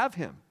have to have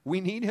him.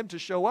 We need him to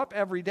show up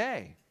every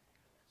day.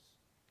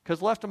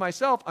 Because left to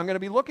myself, I'm going to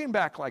be looking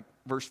back like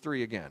verse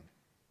 3 again.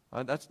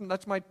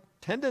 That's my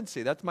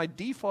tendency. That's my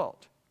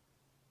default.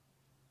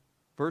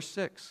 Verse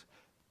 6,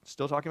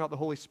 still talking about the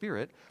Holy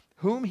Spirit,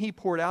 whom he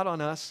poured out on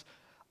us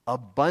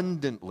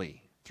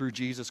abundantly through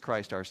Jesus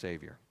Christ our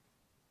Savior.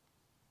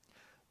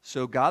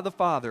 So God the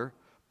Father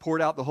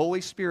poured out the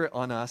Holy Spirit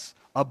on us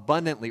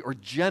abundantly or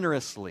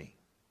generously.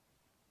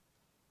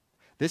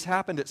 This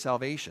happened at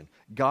salvation.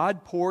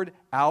 God poured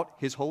out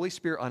His Holy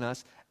Spirit on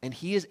us, and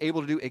He is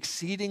able to do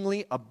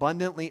exceedingly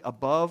abundantly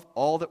above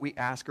all that we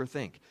ask or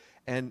think.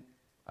 And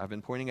I've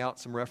been pointing out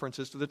some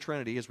references to the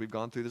Trinity as we've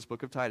gone through this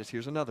book of Titus.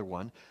 Here's another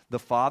one. The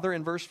Father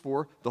in verse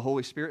 4, the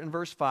Holy Spirit in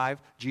verse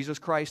 5, Jesus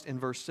Christ in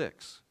verse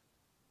 6.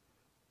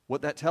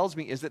 What that tells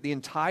me is that the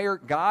entire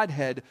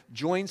Godhead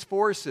joins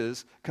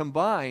forces,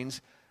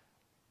 combines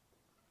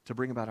to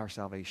bring about our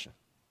salvation.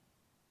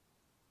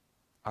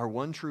 Our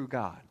one true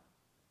God,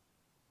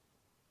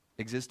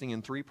 existing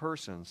in three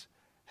persons,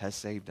 has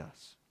saved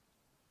us.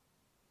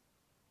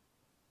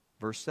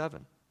 Verse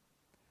 7.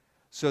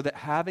 So that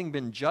having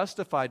been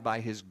justified by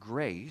His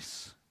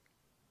grace,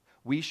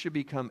 we should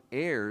become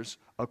heirs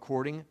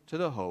according to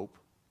the hope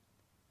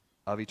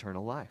of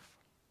eternal life.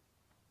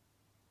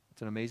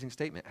 It's an amazing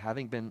statement.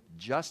 Having been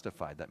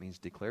justified, that means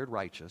declared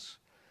righteous,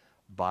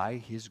 by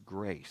His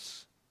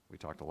grace. We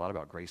talked a lot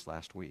about grace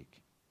last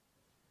week.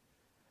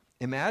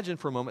 Imagine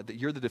for a moment that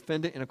you're the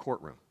defendant in a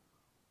courtroom.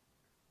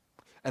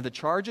 And the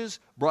charges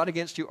brought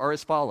against you are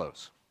as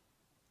follows.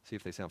 See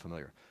if they sound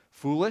familiar.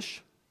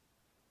 Foolish,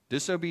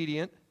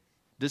 disobedient,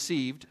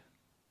 deceived,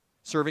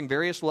 serving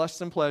various lusts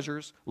and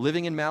pleasures,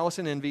 living in malice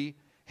and envy,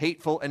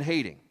 hateful and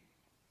hating.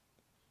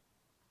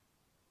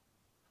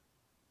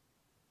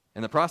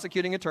 And the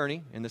prosecuting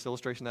attorney, in this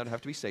illustration that would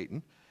have to be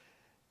Satan,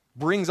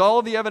 brings all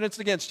of the evidence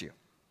against you.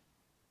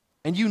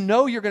 And you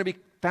know you're going to be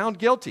found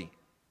guilty.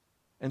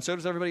 And so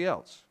does everybody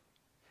else.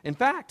 In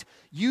fact,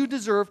 you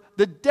deserve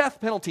the death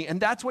penalty,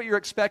 and that's what you're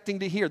expecting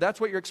to hear. That's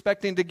what you're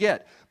expecting to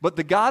get. But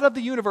the God of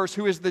the universe,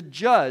 who is the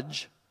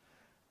judge,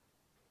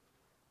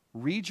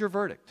 reads your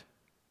verdict.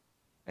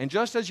 And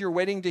just as you're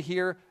waiting to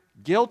hear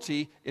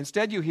guilty,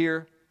 instead you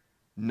hear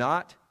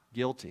not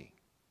guilty.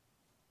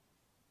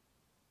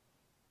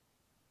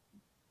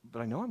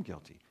 But I know I'm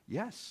guilty.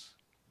 Yes,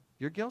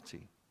 you're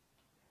guilty.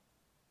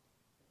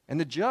 And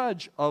the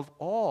judge of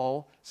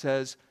all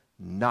says,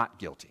 not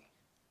guilty.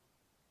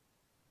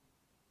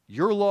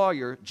 Your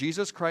lawyer,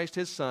 Jesus Christ,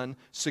 His Son,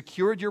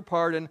 secured your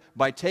pardon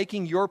by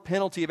taking your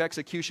penalty of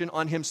execution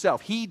on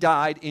Himself. He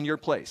died in your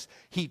place.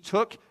 He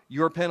took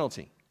your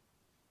penalty.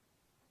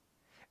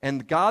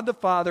 And God the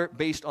Father,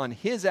 based on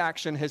His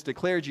action, has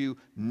declared you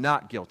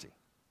not guilty.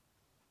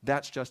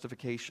 That's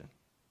justification.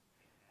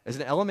 As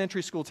an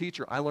elementary school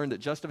teacher, I learned that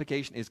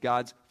justification is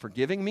God's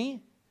forgiving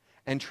me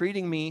and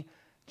treating me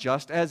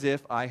just as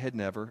if I had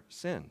never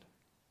sinned.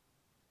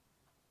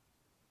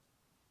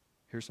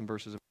 Here's some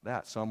verses of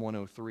that. Psalm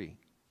 103.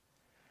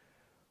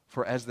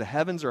 For as the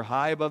heavens are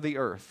high above the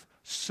earth,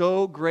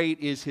 so great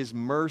is His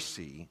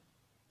mercy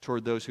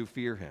toward those who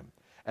fear Him.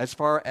 As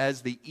far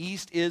as the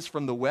east is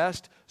from the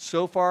west,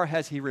 so far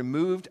has He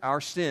removed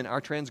our sin,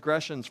 our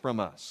transgressions from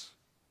us.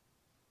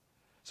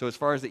 So as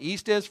far as the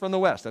east is from the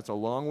west, that's a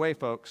long way,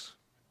 folks.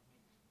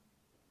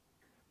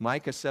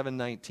 Micah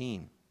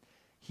 7:19.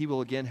 He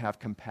will again have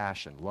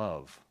compassion,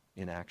 love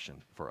in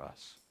action for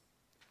us.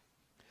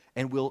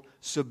 And will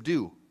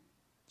subdue,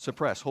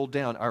 suppress, hold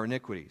down our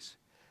iniquities.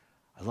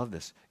 I love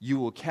this. You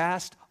will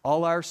cast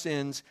all our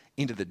sins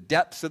into the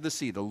depths of the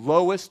sea, the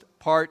lowest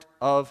part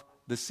of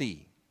the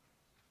sea.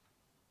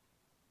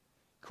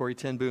 Corrie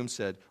ten Boom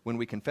said, when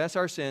we confess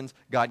our sins,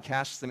 God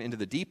casts them into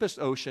the deepest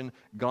ocean,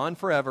 gone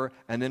forever,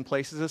 and then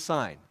places a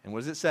sign. And what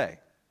does it say?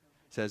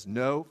 It says,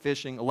 no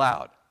fishing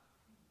allowed.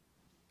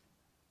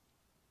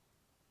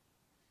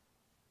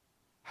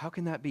 How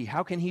can that be?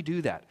 How can He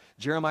do that?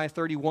 Jeremiah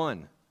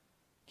 31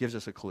 gives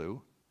us a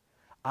clue.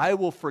 I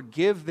will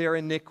forgive their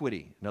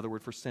iniquity, another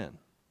word for sin,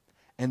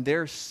 and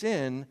their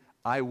sin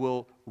I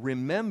will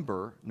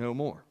remember no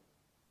more.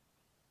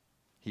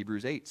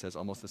 Hebrews 8 says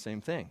almost the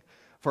same thing.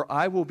 For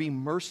I will be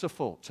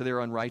merciful to their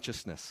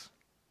unrighteousness.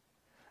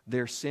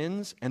 Their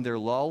sins and their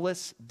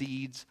lawless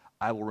deeds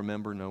I will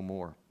remember no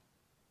more.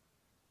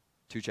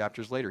 2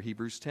 chapters later,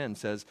 Hebrews 10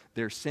 says,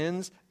 their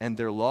sins and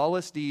their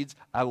lawless deeds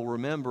I will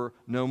remember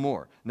no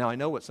more. Now, I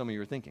know what some of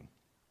you are thinking.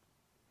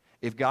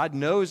 If God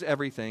knows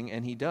everything,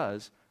 and He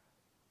does,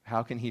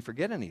 how can He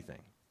forget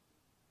anything?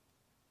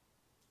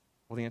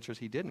 Well, the answer is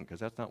He didn't, because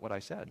that's not what I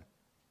said.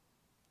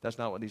 That's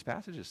not what these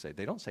passages say.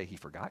 They don't say He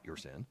forgot your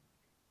sin.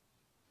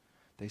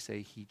 They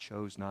say He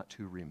chose not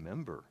to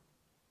remember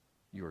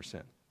your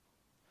sin.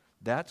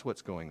 That's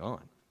what's going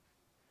on.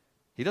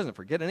 He doesn't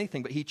forget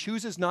anything, but He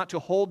chooses not to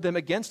hold them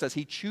against us.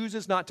 He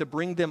chooses not to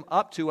bring them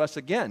up to us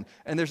again.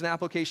 And there's an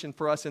application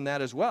for us in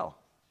that as well.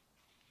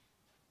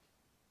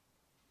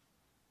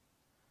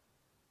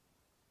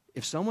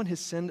 If someone has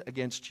sinned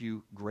against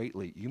you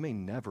greatly, you may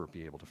never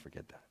be able to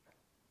forget that.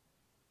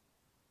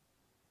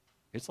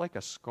 It's like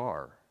a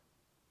scar.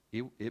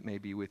 It may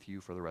be with you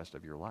for the rest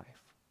of your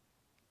life.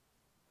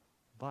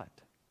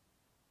 But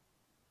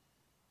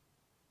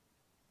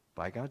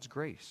by God's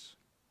grace,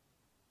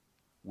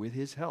 with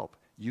His help,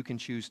 you can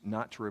choose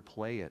not to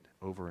replay it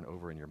over and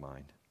over in your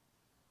mind.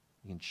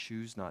 You can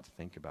choose not to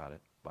think about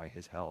it by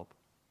His help.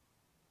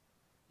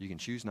 You can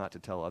choose not to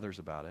tell others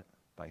about it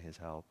by his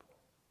help.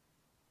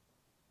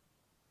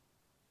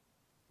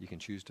 You can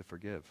choose to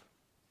forgive.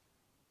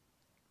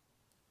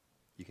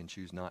 You can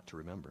choose not to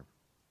remember.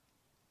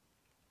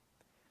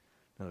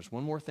 Now, there's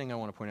one more thing I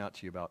want to point out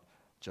to you about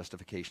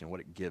justification and what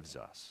it gives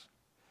us.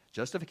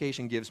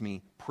 Justification gives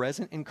me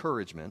present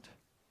encouragement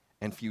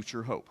and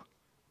future hope.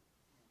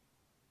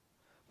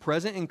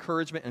 Present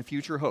encouragement and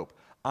future hope.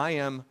 I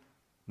am,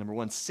 number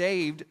one,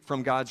 saved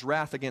from God's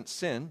wrath against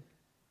sin,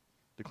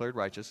 declared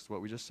righteous, is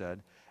what we just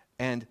said.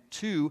 And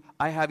two,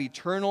 I have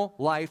eternal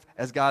life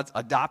as God's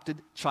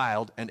adopted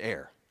child and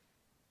heir.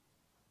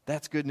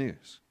 That's good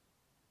news.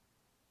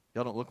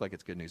 Y'all don't look like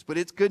it's good news, but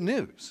it's good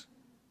news.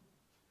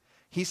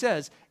 He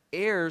says,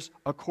 heirs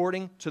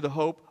according to the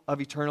hope of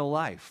eternal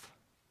life.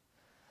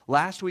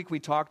 Last week we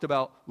talked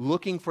about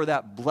looking for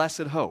that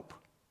blessed hope.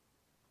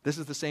 This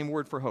is the same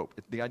word for hope.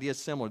 The idea is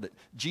similar, that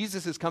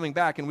Jesus is coming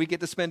back and we get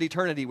to spend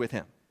eternity with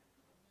him.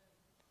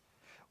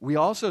 We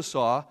also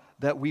saw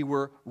that we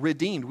were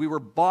redeemed. We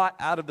were bought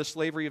out of the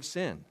slavery of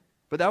sin.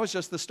 But that was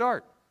just the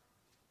start.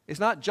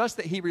 It's not just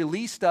that he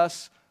released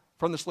us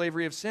from the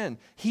slavery of sin.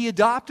 He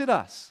adopted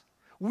us.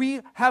 We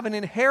have an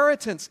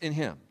inheritance in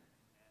him.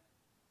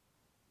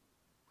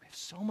 We have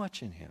so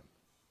much in him.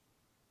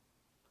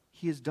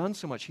 He has done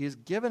so much. He has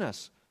given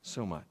us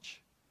so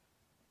much.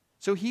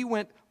 So he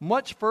went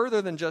much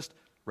further than just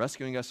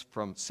rescuing us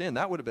from sin.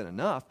 That would have been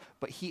enough.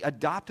 But he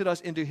adopted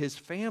us into his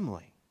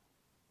family,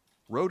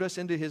 wrote us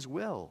into his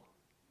will.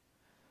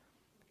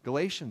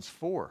 Galatians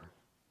 4.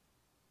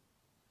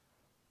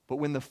 But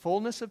when the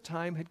fullness of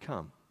time had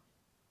come,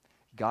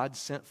 God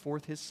sent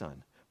forth his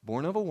Son,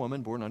 born of a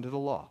woman, born under the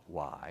law.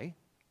 Why?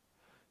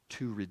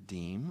 To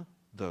redeem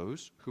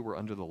those who were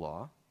under the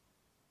law.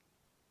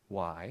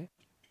 Why?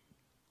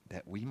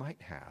 That we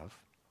might have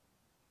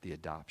the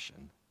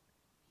adoption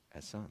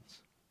as sons.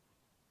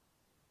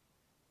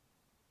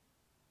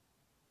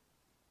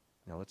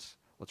 Now let's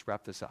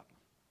wrap this up.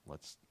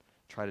 Let's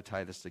try to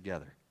tie this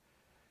together.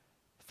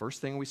 The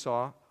first thing we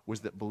saw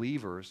was that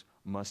believers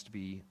must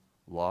be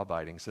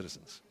law-abiding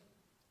citizens.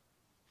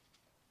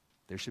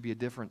 There should be a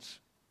difference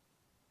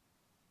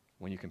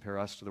when you compare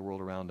us to the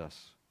world around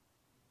us.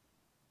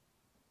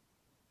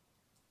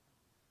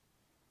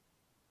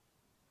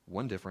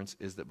 One difference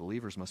is that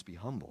believers must be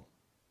humble.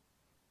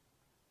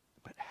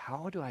 But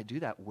how do I do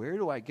that? Where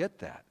do I get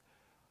that?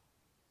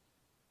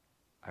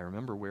 I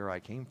remember where I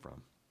came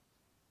from.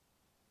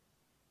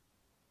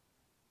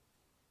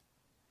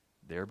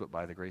 There, but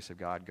by the grace of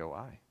God, go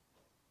I.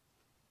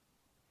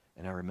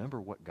 And I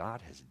remember what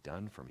God has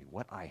done for me,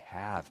 what I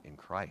have in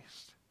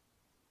Christ.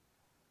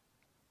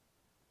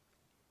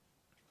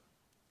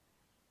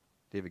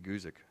 David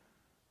Guzik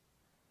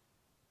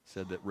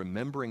said that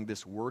remembering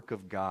this work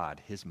of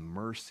God, his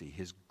mercy,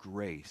 his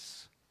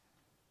grace,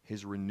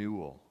 his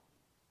renewal,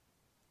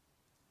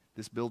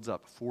 this builds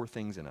up 4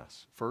 things in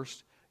us.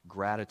 First,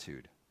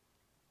 gratitude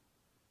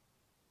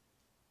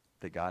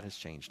that God has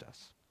changed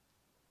us.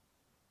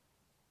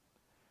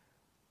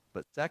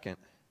 But second,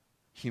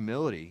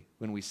 humility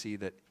when we see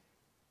that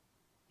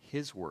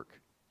his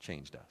work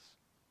changed us.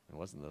 It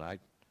wasn't that I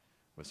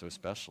was so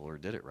special or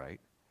did it right.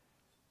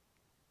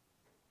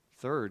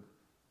 Third,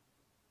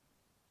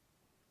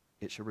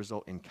 it should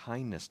result in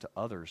kindness to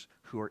others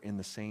who are in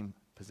the same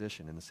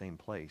position, in the same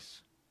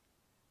place.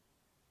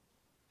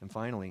 And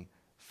finally,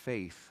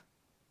 faith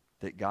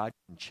that God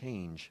can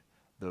change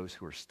those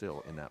who are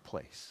still in that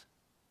place,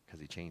 because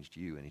he changed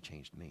you and he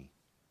changed me.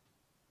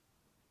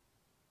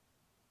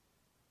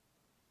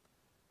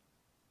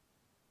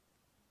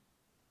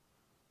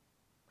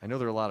 I know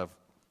there are a lot of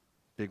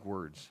big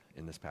words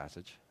in this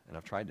passage, and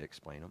I've tried to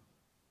explain them.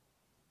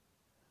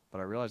 But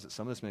I realize that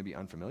some of this may be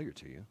unfamiliar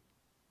to you.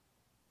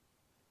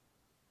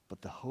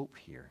 But the hope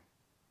here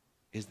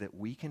is that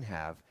we can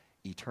have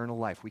eternal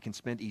life. We can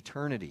spend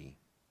eternity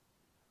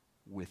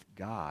with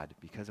God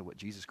because of what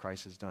Jesus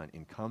Christ has done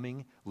in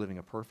coming, living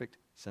a perfect,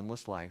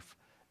 sinless life,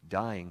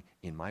 dying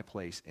in my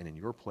place and in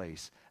your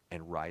place,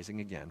 and rising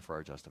again for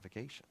our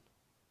justification.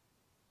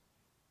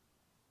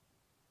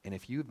 And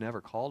if you've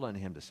never called on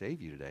him to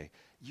save you today,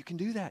 you can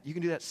do that. You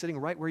can do that sitting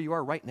right where you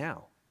are right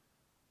now.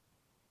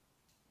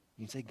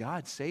 You can say,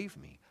 God, save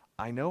me.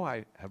 I know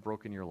I have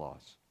broken your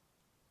laws.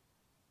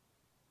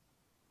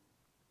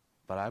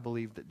 But I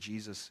believe that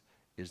Jesus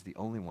is the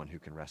only one who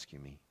can rescue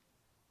me.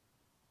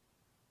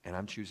 And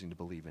I'm choosing to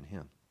believe in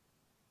him.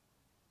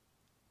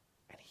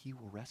 And he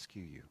will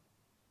rescue you.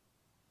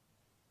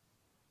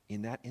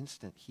 In that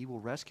instant, he will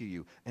rescue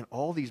you. And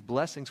all these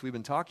blessings we've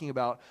been talking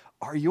about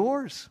are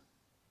yours.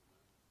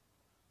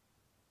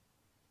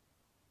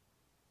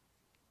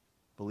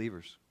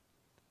 Believers,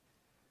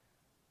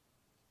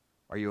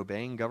 are you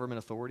obeying government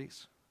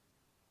authorities?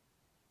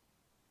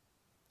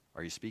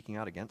 Are you speaking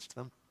out against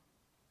them?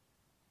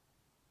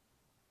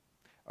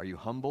 Are you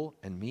humble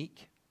and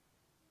meek?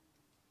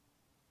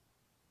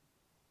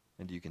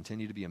 And do you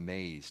continue to be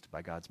amazed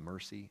by God's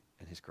mercy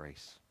and his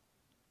grace?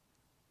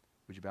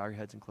 Would you bow your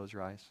heads and close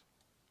your eyes?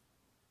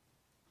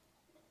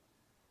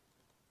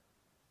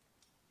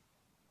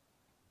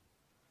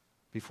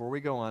 Before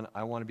we go on,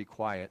 I want to be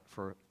quiet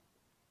for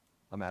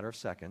a matter of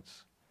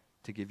seconds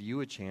to give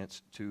you a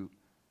chance to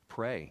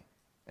pray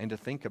and to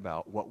think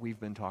about what we've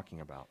been talking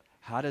about.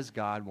 How does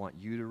God want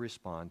you to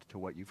respond to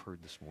what you've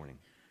heard this morning,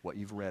 what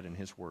you've read in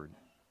His Word?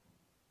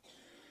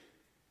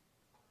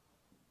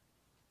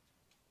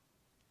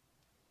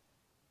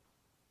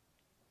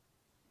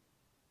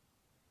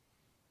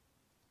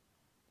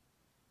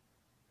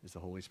 Is the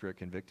Holy Spirit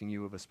convicting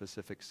you of a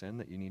specific sin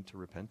that you need to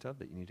repent of,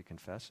 that you need to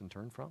confess and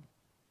turn from?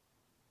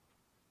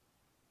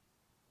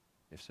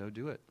 If so,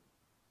 do it.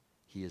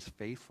 He is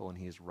faithful and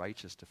He is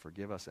righteous to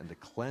forgive us and to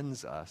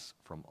cleanse us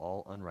from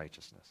all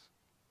unrighteousness.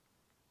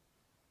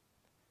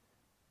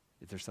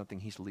 If there's something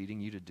He's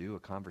leading you to do, a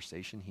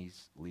conversation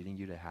He's leading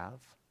you to have,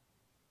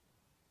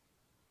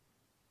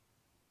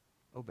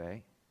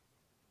 obey.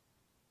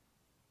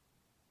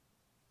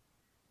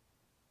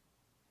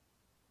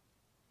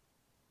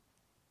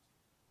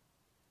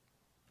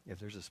 If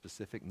there's a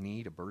specific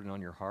need, a burden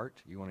on your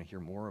heart, you want to hear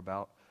more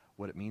about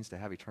what it means to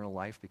have eternal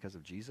life because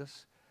of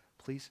Jesus,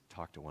 please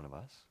talk to one of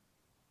us.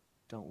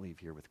 Don't leave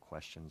here with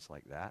questions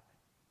like that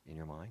in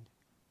your mind.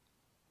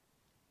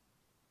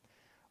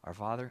 Our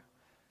Father,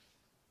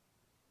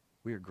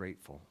 we are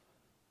grateful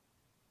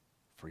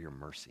for your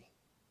mercy.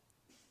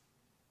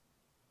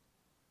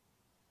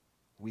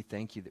 We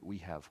thank you that we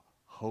have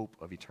hope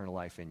of eternal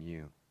life in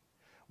you.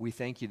 We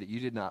thank you that you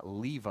did not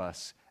leave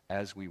us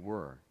as we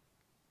were.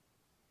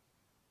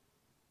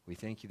 We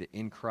thank you that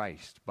in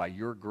Christ, by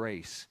your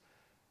grace,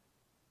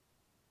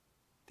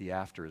 the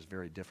after is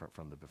very different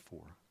from the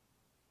before.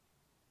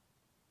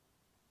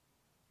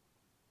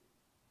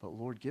 But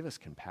Lord, give us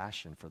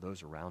compassion for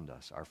those around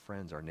us, our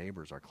friends, our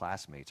neighbors, our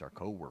classmates, our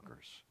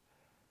co-workers,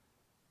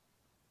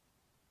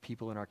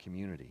 people in our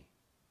community.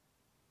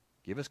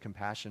 Give us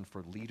compassion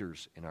for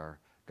leaders in our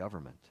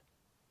government,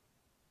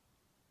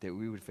 that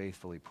we would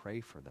faithfully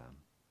pray for them,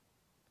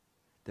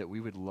 that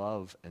we would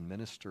love and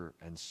minister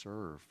and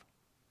serve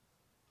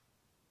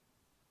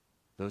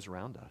those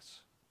around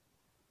us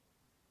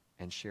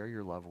and share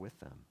your love with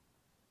them.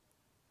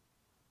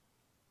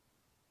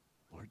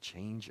 Lord,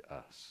 change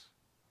us.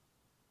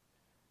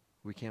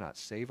 We cannot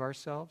save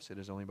ourselves. It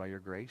is only by your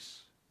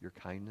grace, your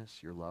kindness,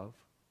 your love.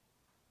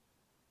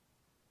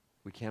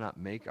 We cannot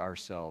make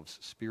ourselves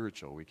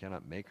spiritual. We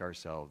cannot make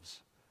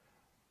ourselves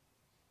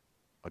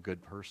a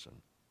good person.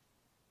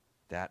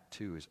 That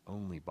too is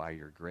only by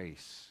your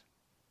grace,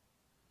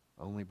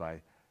 only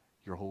by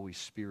your Holy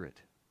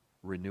Spirit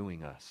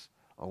renewing us,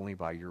 only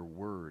by your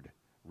word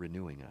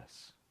renewing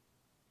us.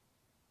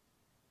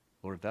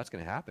 Lord, if that's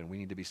going to happen, we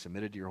need to be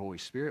submitted to your Holy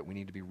Spirit. We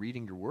need to be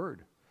reading your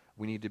word.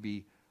 We need to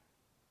be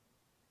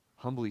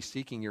humbly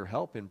seeking your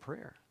help in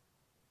prayer.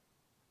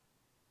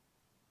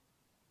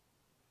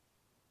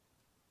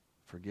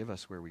 Forgive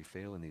us where we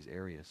fail in these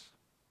areas.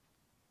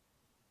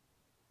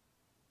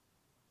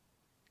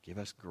 Give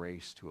us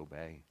grace to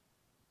obey.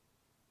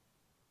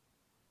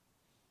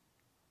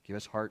 Give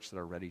us hearts that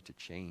are ready to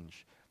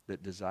change,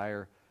 that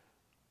desire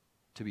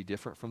to be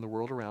different from the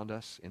world around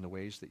us in the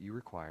ways that you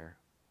require,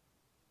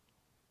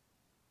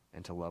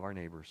 and to love our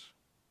neighbors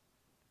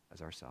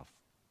as ourselves.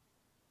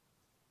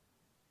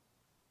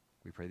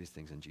 We pray these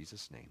things in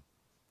Jesus' name.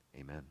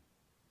 Amen.